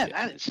day. Man,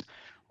 that is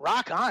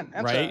rock on.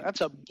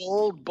 That's a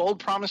bold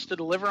promise to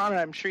deliver on,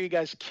 and I'm sure you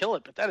guys kill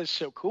it, but that is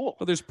so cool.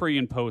 Well, there's pre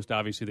and post,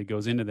 obviously, that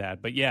goes into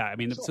that. But, yeah,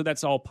 so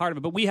that's all part of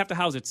it. But we have to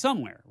house it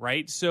somewhere,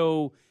 right?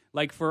 So,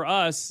 for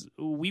us,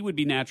 we would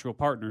be natural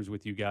partners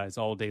with you guys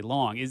all day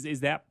long. Is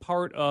that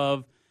part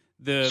of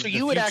So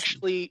you would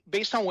actually,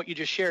 based on what you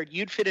just shared,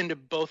 you'd fit into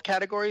both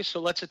categories. So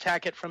let's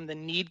attack it from the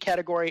need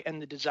category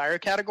and the desire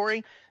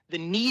category. The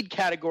need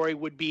category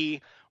would be,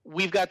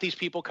 we've got these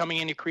people coming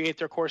in to create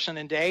their course in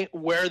a day.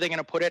 Where are they going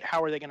to put it?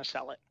 How are they going to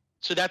sell it?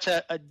 So that's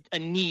a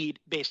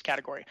need-based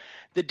category.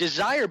 The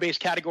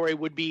desire-based category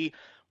would be,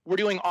 we're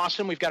doing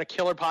awesome. We've got a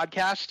killer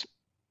podcast.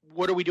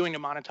 What are we doing to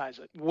monetize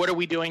it? What are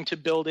we doing to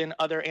build in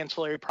other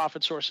ancillary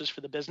profit sources for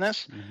the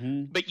business?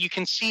 But you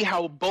can see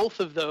how both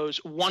of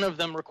those, one of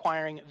them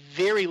requiring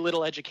very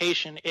little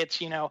education,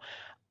 it's,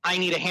 I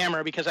need a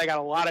hammer because I got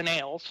a lot of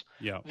nails.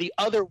 Yeah. The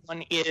other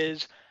one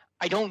is,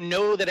 I don't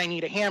know that I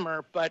need a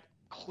hammer, but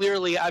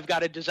clearly I've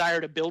got a desire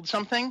to build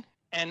something,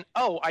 and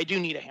I do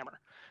need a hammer.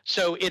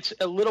 So it's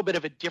a little bit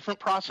of a different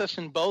process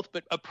in both,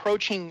 but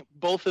approaching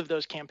both of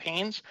those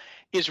campaigns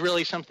is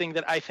really something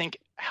that I think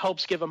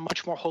helps give a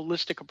much more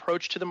holistic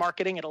approach to the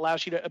marketing. It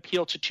allows you to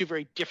appeal to two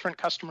very different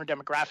customer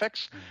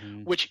demographics,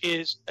 which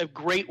is a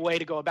great way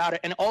to go about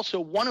it. And also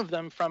one of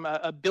them from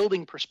a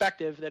building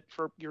perspective, that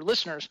for your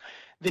listeners,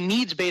 the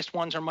needs-based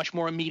ones are much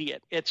more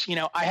immediate. It's,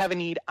 I have a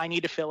need, I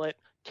need to fill it.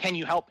 Can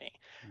you help me?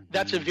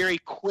 That's a very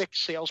quick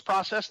sales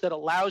process that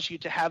allows you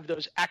to have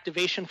those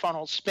activation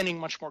funnels spinning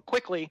much more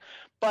quickly.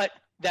 But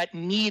that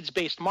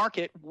needs-based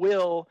market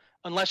will,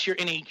 unless you're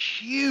in a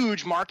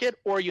huge market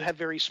or you have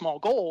very small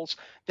goals,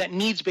 that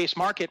needs-based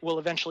market will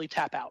eventually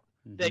tap out.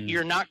 That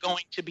you're not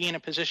going to be in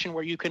a position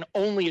where you can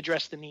only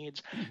address the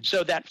needs.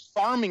 So that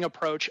farming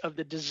approach of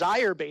the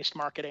desire-based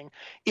marketing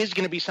is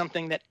going to be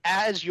something that,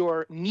 as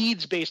your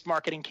needs-based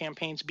marketing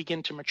campaigns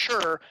begin to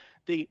mature,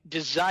 the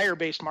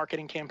desire-based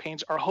marketing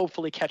campaigns are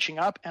hopefully catching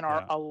up and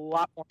are a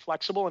lot more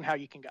flexible in how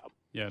you can go.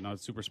 Yeah, no,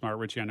 it's super smart.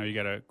 Richie, I know you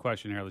got a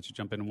question here. I'll let you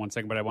jump in one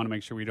second, but I want to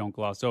make sure we don't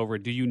gloss over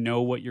it. Do you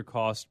know what your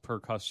cost per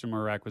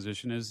customer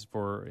acquisition is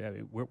for,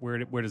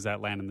 where does that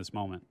land in this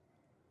moment?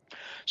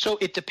 So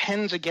it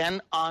depends,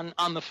 again, on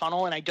the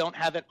funnel, and I don't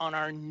have it on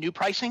our new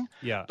pricing.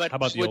 Yeah, but how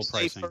about the old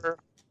pricing?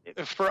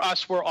 For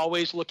us, we're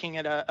always looking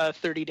at a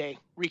 30-day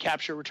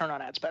recapture return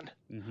on ad spend.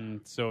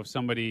 So if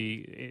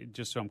somebody,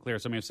 just so I'm clear,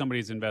 if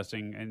somebody's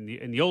investing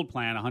in the old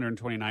plan,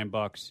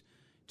 $129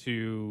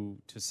 to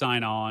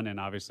sign on, and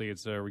obviously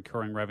it's a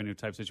recurring revenue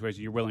type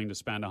situation, you're willing to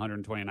spend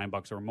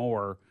 $129 or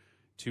more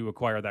to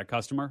acquire that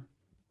customer?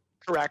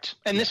 Correct.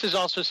 And this is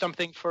also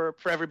something for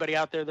everybody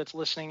out there that's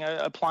listening,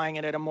 applying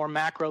it at a more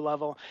macro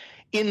level.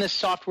 In the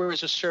software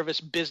as a service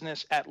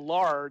business at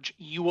large,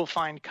 you will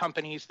find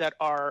companies that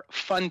are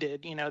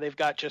funded. They've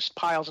got just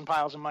piles and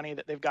piles of money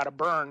that they've got to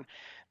burn.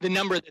 the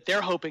number that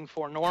they're hoping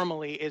for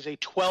normally is a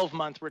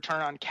 12-month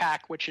return on CAC,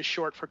 which is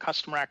short for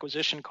customer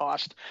acquisition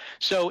cost.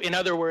 So in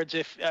other words,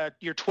 if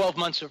your 12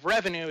 months of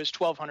revenue is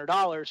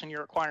 $1,200 and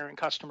you're acquiring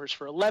customers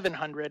for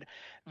 $1,100,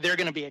 they're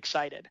going to be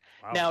excited.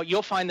 Wow. Now,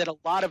 you'll find that a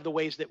lot of the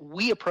ways that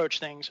we approach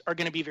things are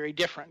going to be very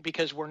different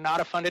because we're not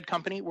a funded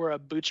company. We're a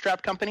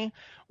bootstrap company.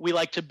 We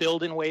like to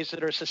build in ways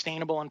that are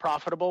sustainable and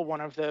profitable.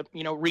 One of the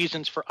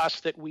reasons for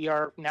us that we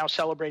are now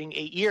celebrating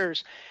 8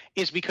 years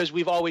is because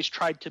we've always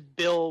tried to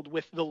build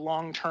with the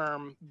long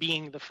term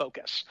being the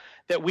focus,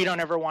 that we don't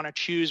ever want to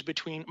choose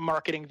between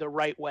marketing the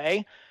right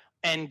way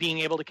and being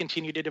able to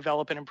continue to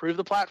develop and improve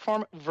the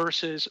platform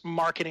versus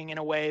marketing in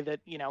a way that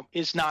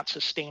is not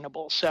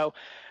sustainable. So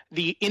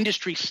the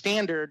industry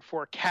standard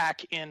for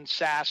CAC in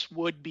SaaS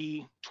would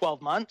be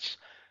 12 months.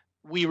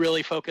 We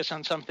really focus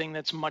on something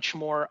that's much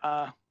more,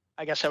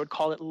 I guess I would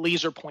call it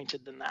laser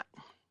pointed than that.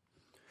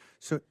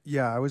 So,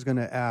 yeah, I was going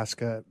to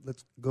ask,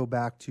 let's go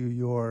back to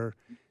your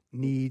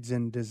needs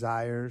and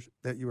desires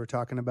that you were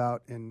talking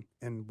about, and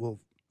we'll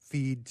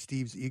feed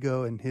Steve's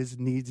ego and his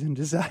needs and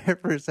desire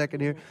for a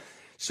second here.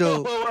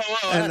 So,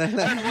 whoa. I don't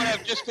know what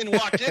I've just been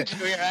walked into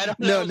here. I don't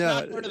know. It's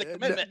not part of the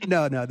commitment.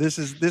 No. This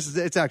is.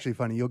 It's actually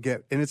funny. You'll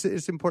get, and it's an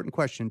important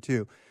question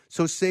too.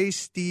 So, say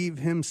Steve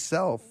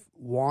himself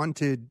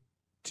wanted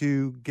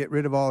to get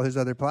rid of all his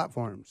other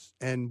platforms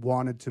and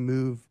wanted to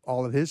move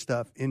all of his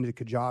stuff into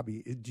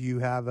Kajabi. Do you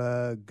have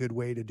a good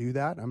way to do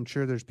that? I'm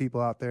sure there's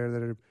people out there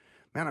that are,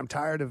 man, I'm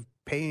tired of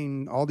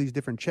paying all these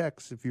different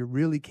checks. If you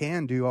really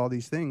can do all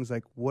these things,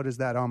 like what does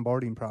that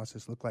onboarding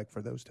process look like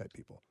for those type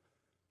people?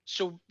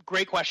 So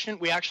great question.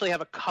 We actually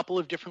have a couple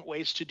of different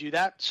ways to do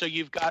that. So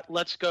you've got,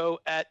 let's go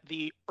at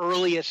the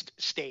earliest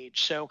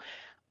stage. So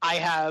I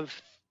have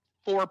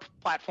 4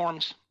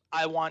 platforms.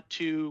 I want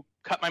to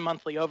cut my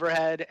monthly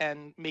overhead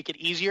and make it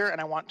easier, and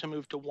I want to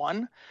move to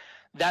 1.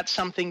 That's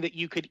something that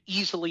you could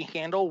easily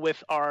handle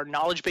with our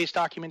knowledge-based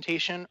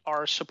documentation.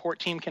 Our support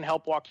team can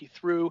help walk you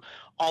through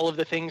all of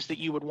the things that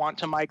you would want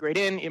to migrate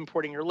in,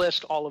 importing your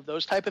list, all of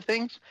those type of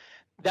things.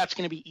 That's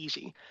going to be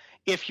easy.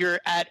 If you're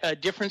at a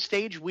different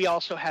stage, we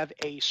also have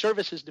a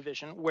services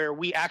division where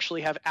we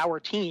actually have our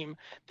team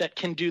that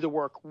can do the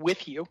work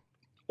with you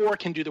or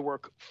can do the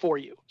work for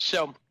you.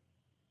 So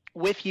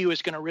with you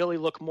is going to really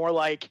look more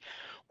like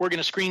we're going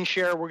to screen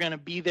share. We're going to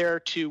be there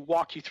to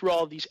walk you through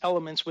all of these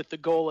elements with the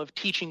goal of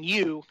teaching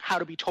you how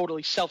to be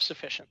totally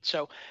self-sufficient.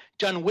 So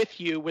done with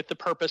you with the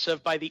purpose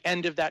of by the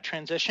end of that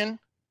transition,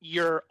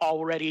 you're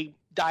already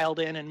dialed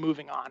in and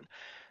moving on.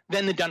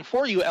 Then the done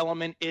for you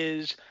element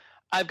is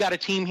I've got a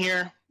team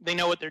here. They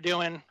know what they're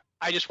doing.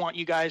 I just want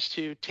you guys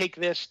to take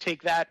this,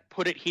 take that,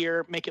 put it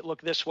here, make it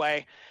look this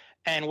way.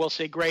 And we'll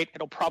say, great,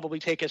 it'll probably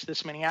take us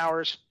this many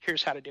hours.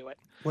 Here's how to do it.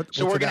 What's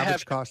an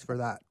average cost for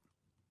that?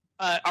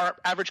 Our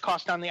average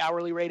cost on the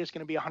hourly rate is going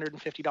to be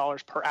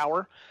 $150 per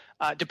hour,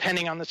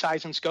 depending on the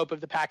size and scope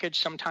of the package.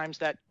 Sometimes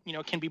that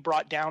can be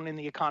brought down in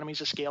the economies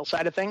of scale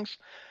side of things,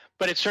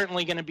 but it's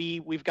certainly going to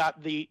be. We've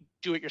got the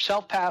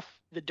do-it-yourself path,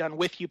 the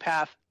done-with-you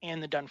path,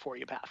 and the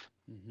done-for-you path.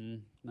 Mm-hmm.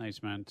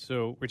 Nice, man.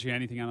 So, Richie,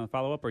 anything on the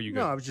follow-up? Or are you good?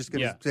 No, I was just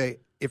going to say,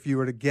 if you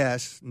were to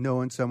guess,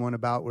 knowing someone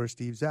about where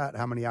Steve's at,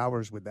 how many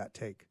hours would that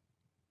take?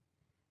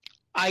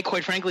 I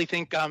quite frankly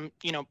think,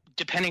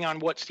 depending on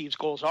what Steve's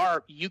goals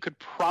are, you could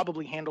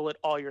probably handle it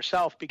all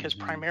yourself because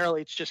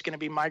primarily it's just going to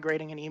be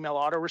migrating an email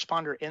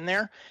autoresponder in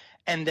there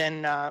and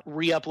then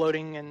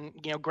re-uploading and,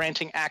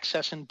 granting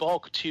access in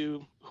bulk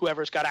to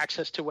whoever's got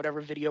access to whatever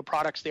video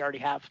products they already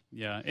have.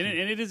 Yeah, and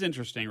it is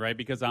interesting, right?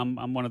 Because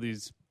I'm one of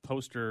these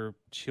poster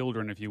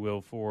children, if you will,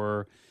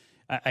 for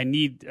I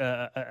need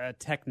a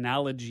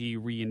technology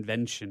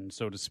reinvention,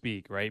 so to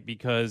speak, right?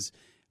 Because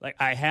like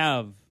I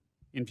have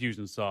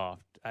Infusionsoft,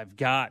 I've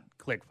got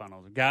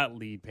ClickFunnels, I've got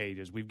Lead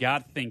Pages, we've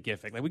got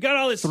Thinkific, like we got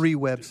all this 3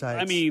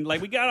 websites. I mean,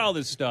 like we got all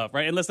this stuff,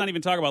 right? And let's not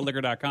even talk about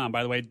liquor.com.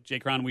 By the way, Jay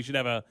Cron, we should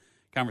have a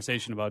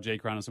conversation about Jay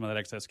Cron and some of that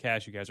excess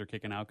cash you guys are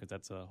kicking out because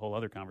that's a whole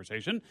other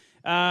conversation.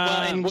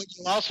 Well, and what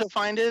you'll also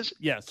find is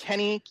yes,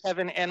 Kenny,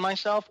 Kevin, and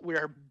myself, we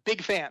are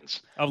big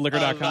fans of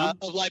liquor.com,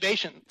 of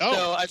libation. Oh,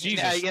 so, I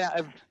Jesus.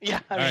 mean,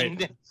 I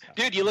mean,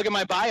 dude, you look at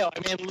my bio. I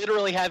mean, I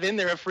literally have in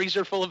there a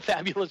freezer full of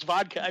fabulous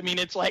vodka. I mean,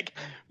 it's like,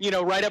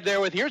 right up there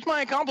with here's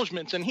my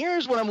accomplishments and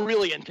here's what I'm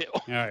really into.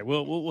 All right,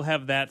 we'll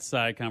have that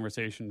side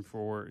conversation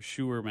for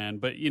sure, man.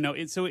 But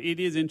it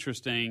is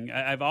interesting.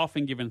 I've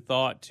often given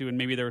thought to, and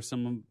maybe there are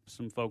some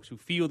folks who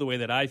feel the way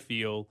that I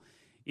feel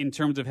in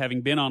terms of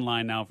having been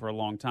online now for a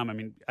long time. I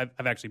mean,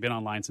 I've actually been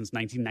online since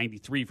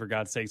 1993, for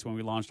God's sakes, when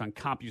we launched on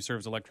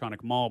CompuServe's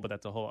Electronic Mall, but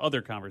that's a whole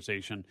other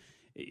conversation.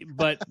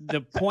 But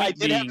the point I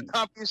did have a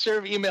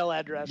CompuServe email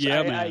address.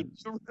 Yeah, I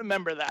do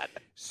remember that.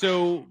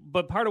 So,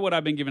 but part of what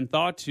I've been giving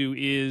thought to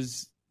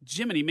is,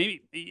 Jiminy,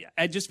 maybe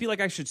I just feel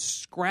like I should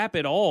scrap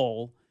it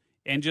all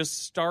and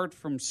just start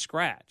from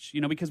scratch,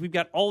 because we've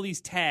got all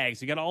these tags,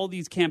 we got all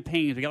these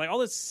campaigns, we got like all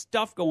this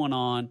stuff going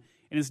on,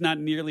 and it's not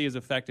nearly as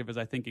effective as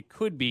I think it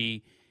could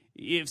be.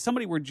 If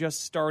somebody were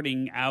just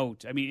starting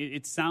out, I mean,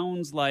 it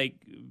sounds like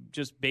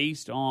just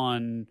based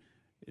on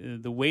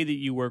the way that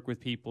you work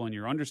with people and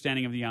your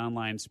understanding of the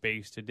online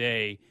space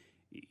today,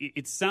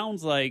 it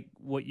sounds like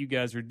what you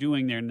guys are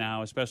doing there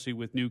now, especially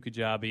with new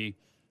Kajabi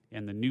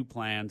and the new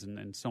plans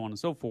and so on and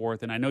so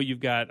forth. And I know you've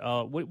got,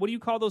 what do you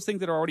call those things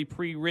that are already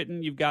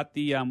pre-written? You've got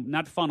the,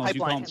 not funnels, Pipelines.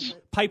 you call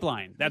them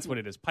pipeline. That's what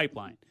it is,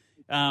 pipeline.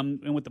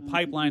 And with the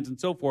pipelines and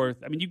so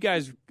forth, I mean, you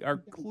guys are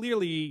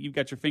clearly, you've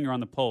got your finger on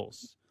the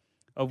pulse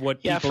of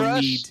what people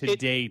need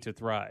today to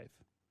thrive.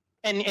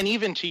 And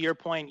even to your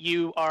point,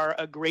 you are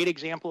a great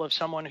example of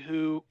someone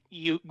who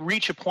you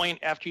reach a point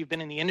after you've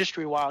been in the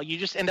industry a while, you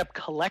just end up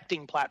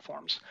collecting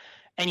platforms.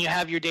 And you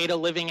have your data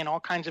living in all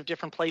kinds of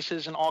different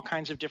places in all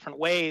kinds of different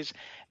ways.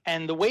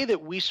 And the way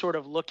that we sort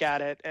of look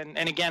at it, and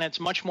again, it's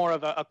much more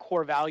of a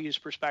core values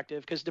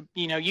perspective, because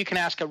you can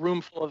ask a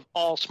room full of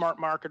all smart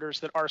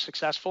marketers that are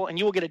successful, and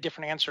you will get a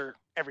different answer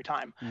every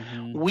time.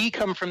 Mm-hmm. We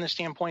come from the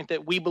standpoint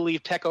that we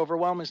believe tech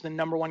overwhelm is the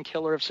number one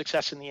killer of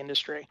success in the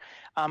industry.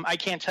 I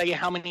can't tell you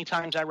how many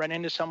times I run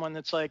into someone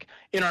that's like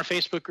in our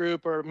Facebook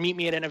group or meet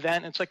me at an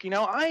event, and it's like,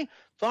 I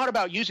thought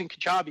about using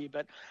Kajabi,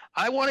 but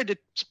I wanted to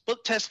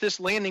split test this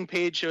landing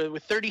page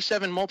with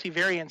 37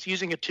 multivariants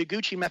using a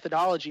Taguchi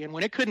methodology, and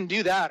when it couldn't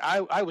do that,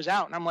 I was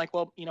out. And I'm like,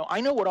 well, I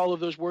know what all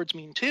of those words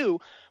mean too,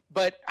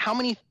 but how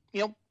many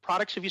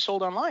products have you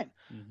sold online?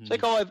 Mm-hmm. It's like,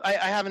 oh, I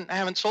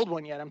haven't sold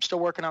one yet. I'm still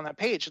working on that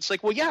page. It's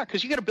like, well, yeah,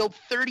 because you got to build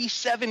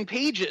 37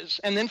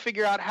 pages and then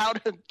figure out how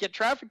to get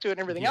traffic to it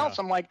and everything else.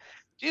 I'm like,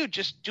 dude,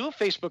 just do a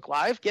Facebook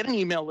Live, get an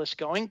email list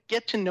going,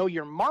 get to know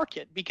your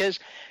market. Because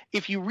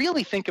if you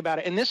really think about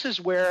it, and this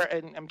is where,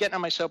 and I'm getting on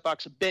my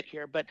soapbox a bit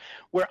here, but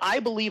where I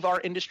believe our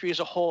industry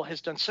as a whole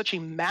has done such a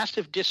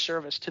massive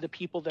disservice to the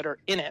people that are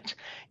in it,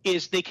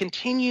 is they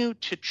continue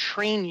to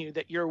train you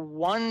that you're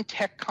one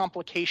tech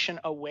complication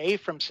away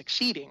from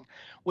succeeding,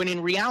 when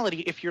in reality,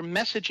 if your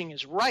messaging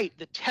is right,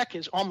 the tech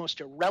is almost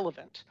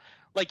irrelevant.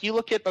 Like you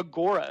look at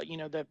Agora, the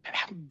 $1.5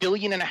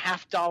 billion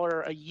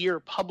a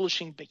year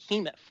publishing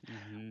behemoth.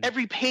 Mm-hmm.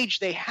 Every page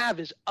they have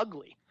is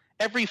ugly.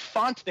 Every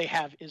font they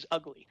have is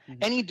ugly. Mm-hmm.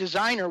 Any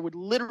designer would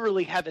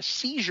literally have a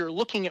seizure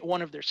looking at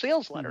one of their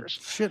sales letters.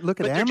 Shit, look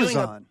at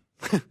Amazon.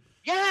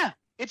 Yeah.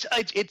 It's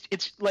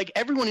like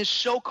everyone is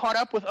so caught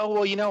up with,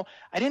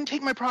 I didn't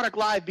take my product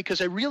live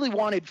because I really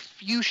wanted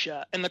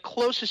fuchsia, and the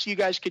closest you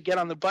guys could get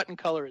on the button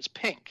color is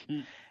pink.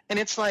 Mm. And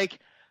it's like,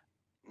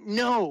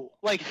 no,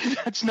 like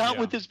that's not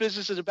what this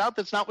business is about.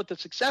 That's not what the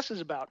success is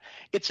about.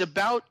 It's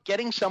about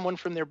getting someone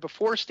from their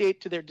before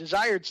state to their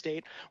desired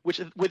state, which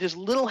with as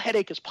little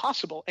headache as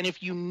possible. And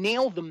if you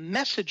nail the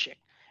messaging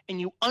and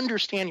you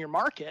understand your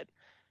market,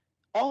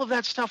 all of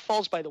that stuff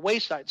falls by the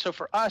wayside. So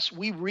for us,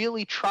 we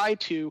really try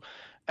to,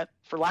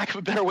 for lack of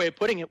a better way of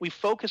putting it, we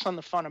focus on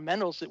the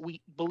fundamentals that we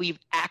believe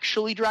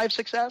actually drive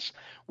success.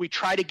 We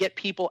try to get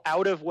people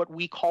out of what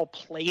we call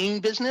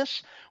playing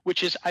business,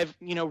 which is I've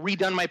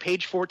redone my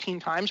page 14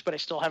 times, but I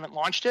still haven't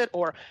launched it,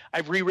 or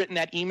I've rewritten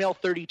that email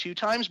 32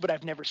 times, but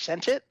I've never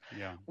sent it.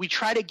 Yeah. We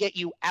try to get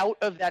you out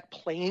of that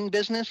playing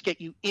business, get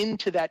you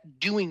into that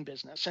doing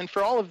business. And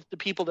for all of the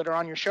people that are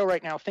on your show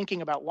right now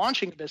thinking about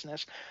launching a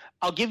business,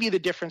 I'll give you the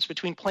difference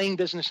between playing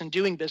business and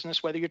doing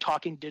business, whether you're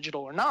talking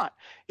digital or not.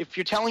 If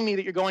you're telling me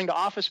that you're going to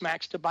Office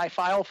Max to buy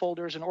file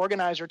folders and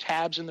organizer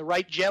tabs and the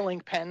right gel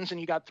ink pens,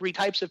 and you got 3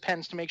 types of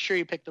pens to make sure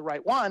you pick the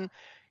right one,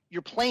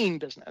 you're playing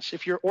business.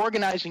 If you're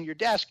organizing your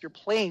desk, you're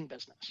playing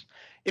business.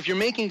 If you're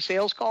making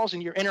sales calls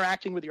and you're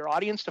interacting with your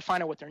audience to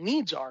find out what their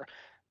needs are,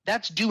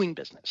 that's doing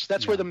business.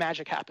 That's where the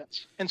magic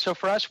happens. And so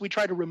for us, we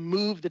try to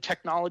remove the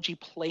technology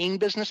playing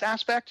business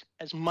aspect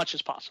as much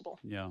as possible.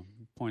 Yeah,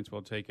 points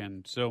well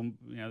taken. So,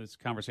 this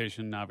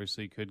conversation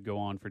obviously could go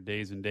on for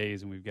days and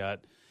days, and we've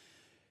got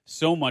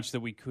so much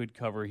that we could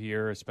cover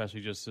here,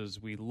 especially just as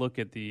we look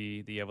at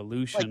the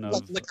evolution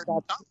of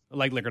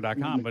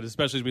liquor.com, but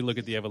especially as we look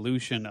at the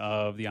evolution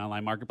of the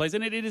online marketplace.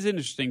 And it is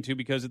interesting too,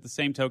 because at the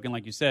same token,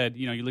 like you said,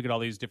 you look at all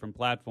these different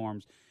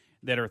platforms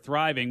that are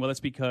thriving. Well,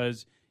 that's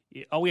because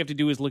all we have to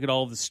do is look at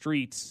all of the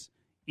streets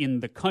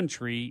in the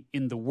country,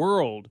 in the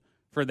world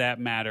for that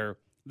matter,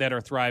 that are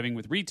thriving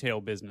with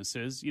retail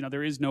businesses.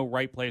 There is no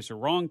right place or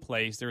wrong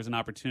place. There's an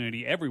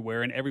opportunity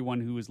everywhere, and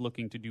everyone who is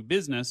looking to do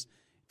business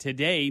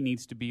today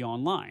needs to be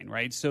online,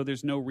 right? So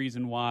there's no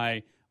reason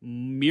why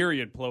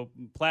myriad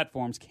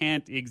platforms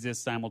can't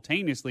exist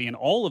simultaneously, and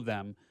all of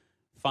them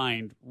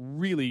find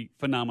really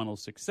phenomenal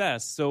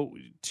success. So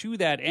to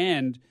that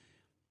end,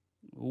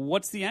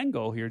 what's the end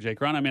goal here,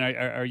 Jake Ron? I mean,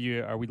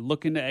 are we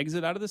looking to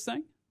exit out of this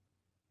thing?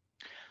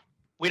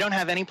 We don't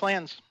have any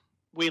plans.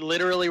 We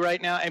literally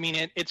right now, I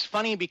mean, it's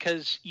funny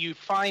because you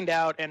find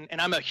out, and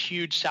I'm a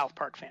huge South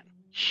Park fan.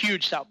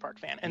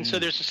 And so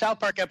there's a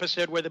South Park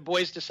episode where the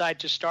boys decide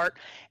to start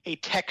a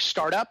tech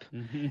startup.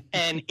 Mm-hmm.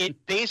 And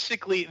it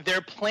basically, their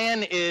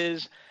plan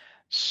is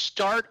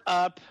start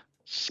up,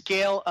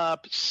 scale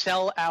up,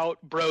 sell out,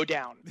 bro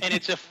down. And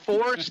it's a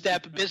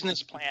 4-step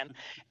business plan.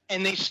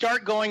 And they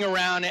start going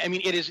around. I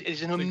mean, it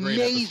is an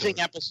amazing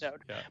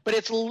episode. Yeah. But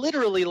it's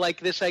literally like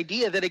this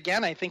idea that,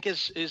 again, I think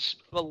is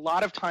a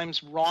lot of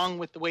times wrong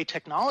with the way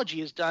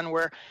technology is done,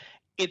 where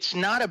it's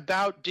not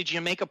about did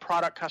you make a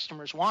product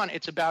customers want.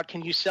 It's about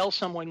can you sell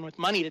someone with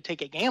money to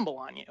take a gamble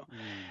on you.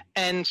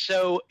 And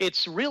so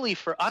it's really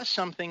for us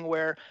something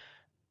where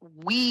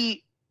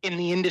we in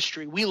the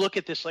industry, we look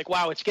at this like,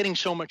 wow, it's getting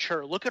so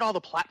mature. Look at all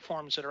the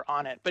platforms that are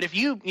on it. But if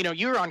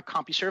you're on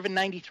CompuServe in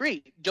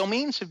 93,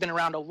 domains have been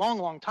around a long,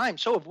 long time.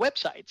 So have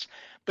websites.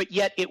 But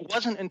yet it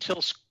wasn't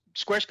until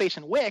Squarespace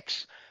and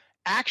Wix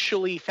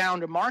actually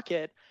found a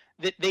market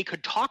that they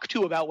could talk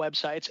to about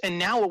websites. And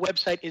now a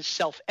website is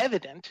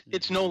self-evident.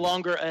 It's no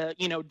longer a,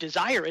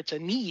 desire, it's a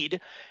need.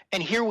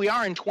 And here we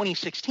are in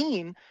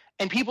 2016.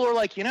 And people are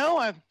like,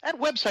 that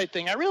website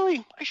thing,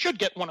 I should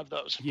get one of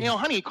those. Yeah.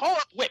 Honey, call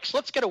up Wix.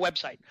 Let's get a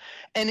website.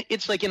 And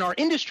it's like in our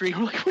industry,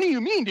 we're like, what do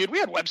you mean, dude? We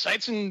had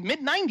websites in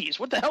mid-90s.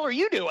 What the hell are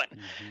you doing?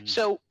 Mm-hmm.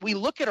 So we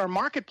look at our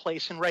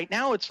marketplace, and right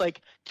now it's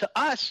like, to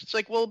us, it's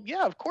like, well,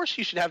 yeah, of course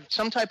you should have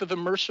some type of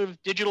immersive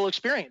digital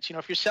experience.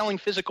 If you're selling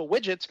physical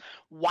widgets,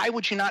 why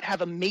would you not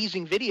have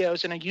amazing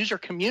videos and a user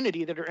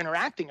community that are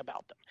interacting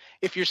about them?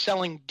 If you're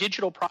selling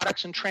digital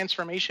products and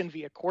transformation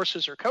via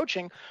courses or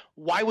coaching,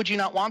 why would you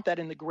not want that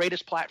in the greatest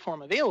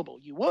platform available?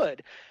 You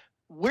would.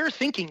 We're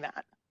thinking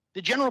that.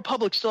 The general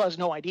public still has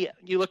no idea.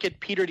 You look at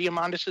Peter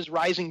Diamandis'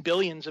 rising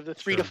billions of the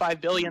 3 to 5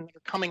 billion that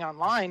are coming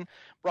online,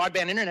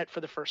 broadband internet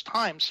for the first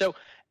time. So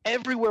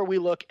everywhere we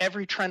look,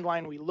 every trend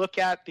line we look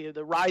at, the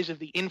rise of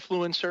the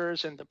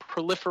influencers and the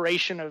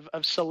proliferation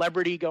of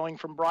celebrity going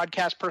from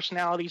broadcast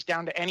personalities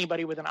down to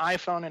anybody with an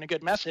iPhone and a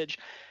good message,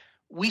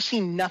 we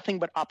see nothing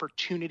but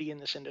opportunity in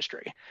this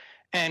industry.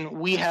 And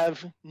we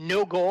have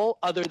no goal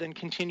other than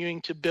continuing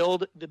to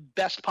build the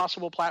best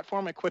possible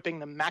platform, equipping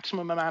the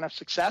maximum amount of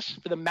success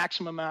for the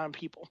maximum amount of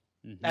people.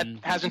 Mm-hmm. That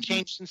hasn't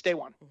changed since day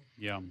one.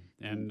 Yeah,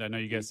 and I know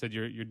you guys said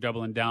you're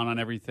doubling down on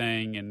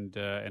everything and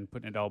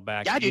putting it all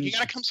back. Yeah, dude, you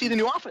got to come see the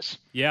new office.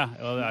 Yeah,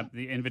 well,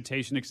 the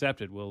invitation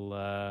accepted.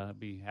 We'll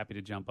be happy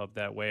to jump up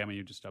that way. I mean,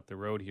 you're just up the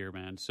road here,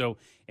 man. So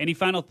any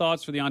final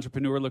thoughts for the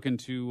entrepreneur looking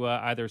to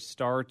either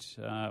start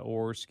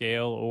or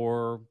scale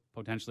or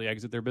potentially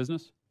exit their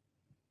business?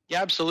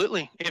 Yeah,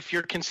 absolutely. If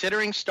you're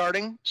considering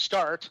starting,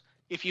 start.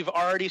 If you've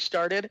already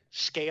started,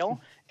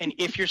 scale. And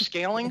if you're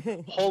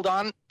scaling, hold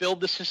on,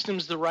 build the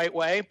systems the right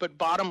way. But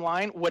bottom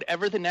line,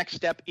 whatever the next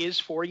step is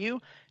for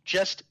you,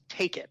 just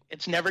take it.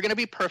 It's never going to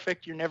be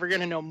perfect. You're never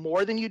going to know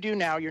more than you do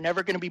now. You're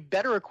never going to be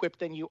better equipped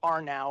than you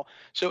are now.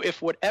 So if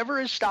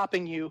whatever is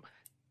stopping you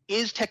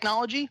is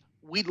technology,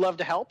 we'd love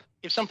to help.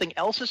 If something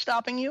else is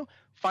stopping you,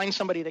 find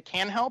somebody that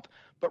can help.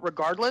 But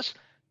regardless,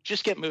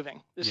 just get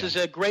moving. This is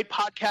a great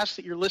podcast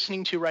that you're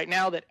listening to right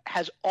now that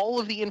has all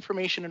of the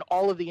information and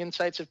all of the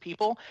insights of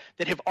people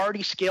that have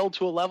already scaled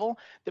to a level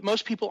that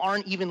most people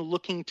aren't even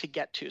looking to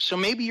get to. So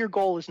maybe your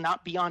goal is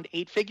not beyond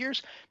 8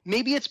 figures.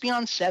 Maybe it's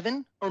beyond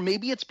 7, or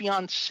maybe it's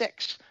beyond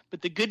 6.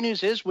 But the good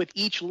news is with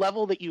each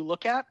level that you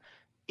look at,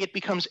 it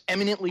becomes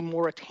eminently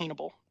more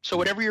attainable. So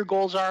whatever your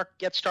goals are,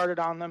 get started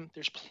on them.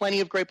 There's plenty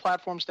of great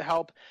platforms to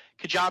help.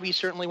 Kajabi is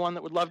certainly one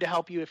that would love to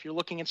help you if you're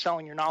looking at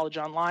selling your knowledge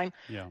online.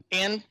 Yeah.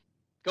 And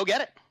go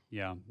get it.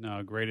 Yeah,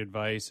 no, great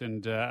advice.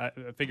 And I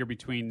figure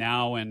between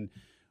now and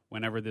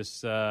whenever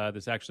this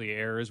actually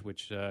airs,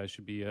 which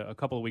should be a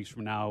couple of weeks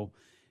from now,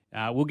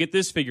 we'll get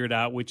this figured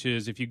out, which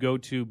is if you go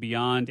to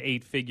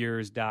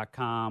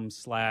beyond8figures.com/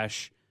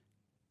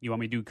 you want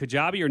me to do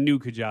Kajabi or new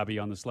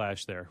Kajabi on the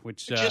slash there?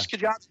 Which just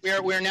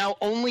Kajabi. We're now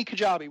only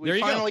Kajabi.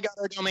 We finally got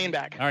our domain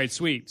back. All right,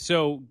 sweet.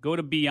 So go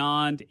to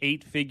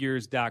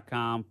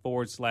beyond8figures.com /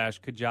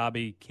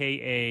 Kajabi,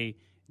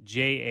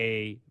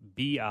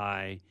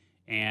 Kajabi,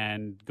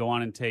 and go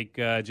on and take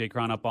Jay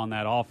Cron up on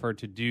that offer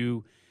to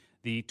do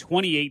the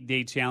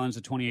 28-day challenge,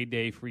 the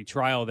 28-day free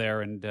trial there,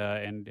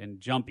 and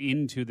jump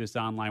into this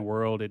online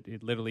world.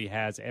 It literally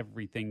has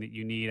everything that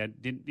you need.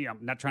 I'm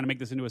not trying to make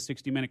this into a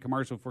 60-minute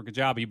commercial for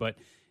Kajabi, but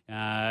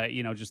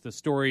just the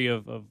story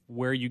of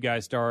where you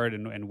guys started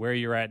and where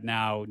you're at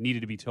now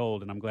needed to be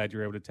told, and I'm glad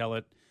you're able to tell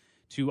it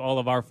to all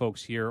of our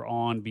folks here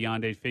on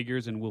Beyond 8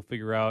 Figures, and we'll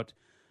figure out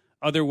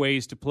other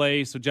ways to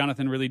play. So,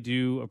 Jonathan, really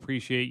do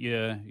appreciate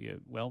you,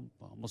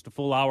 almost a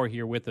full hour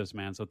here with us,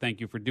 man. So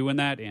thank you for doing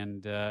that,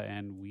 and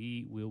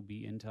we will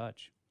be in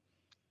touch.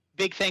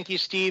 Big thank you,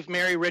 Steve,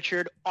 Mary,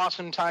 Richard.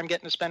 Awesome time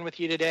getting to spend with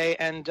you today,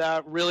 and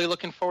really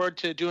looking forward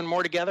to doing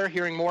more together,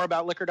 hearing more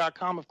about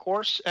liquor.com, of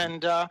course,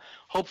 and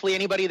hopefully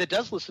anybody that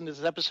does listen to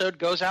this episode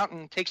goes out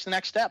and takes the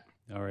next step.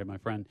 All right, my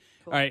friend.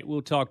 Cool. All right,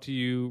 we'll talk to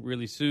you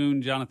really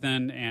soon,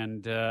 Jonathan,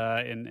 and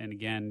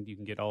again, you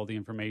can get all the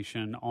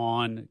information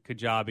on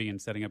Kajabi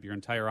and setting up your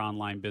entire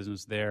online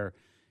business there.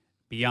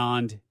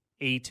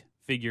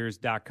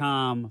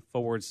 Beyond8figures.com /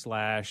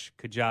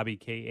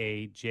 Kajabi,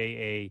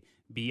 Kajabi.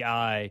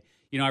 I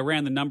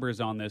ran the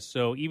numbers on this,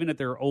 so even at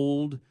their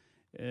old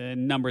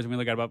numbers, we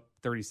only got about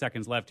 30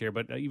 seconds left here,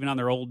 but even on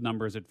their old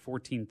numbers at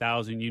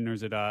 14,000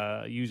 users at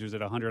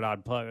 100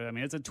 odd plus, I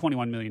mean, it's a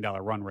 $21 million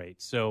run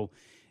rate. So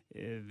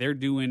they're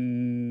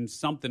doing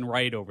something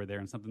right over there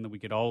and something that we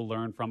could all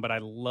learn from. But I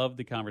love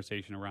the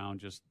conversation around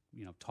just,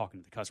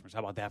 talking to the customers. How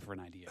about that for an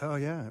idea? Oh,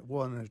 yeah.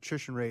 Well, an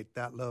attrition rate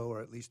that low, or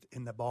at least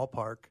in the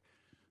ballpark.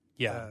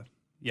 Yeah.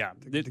 Yeah.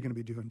 they're going to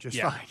be doing just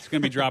Yeah, fine. it's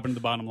going to be dropping to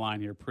the bottom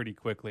line here pretty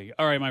quickly.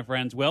 All right, my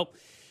friends. Well,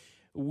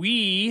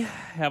 we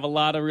have a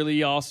lot of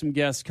really awesome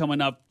guests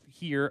coming up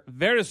here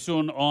very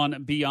soon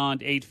on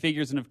Beyond Eight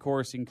Figures, and of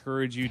course,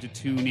 encourage you to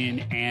tune in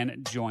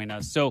and join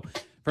us. So,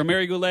 for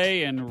Mary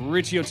Goulet and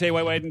Richie Ote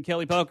White and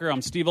Kelly Pelker,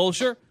 I'm Steve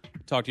Olsher.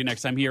 Talk to you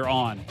next time here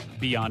on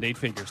Beyond Eight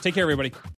Figures. Take care, everybody.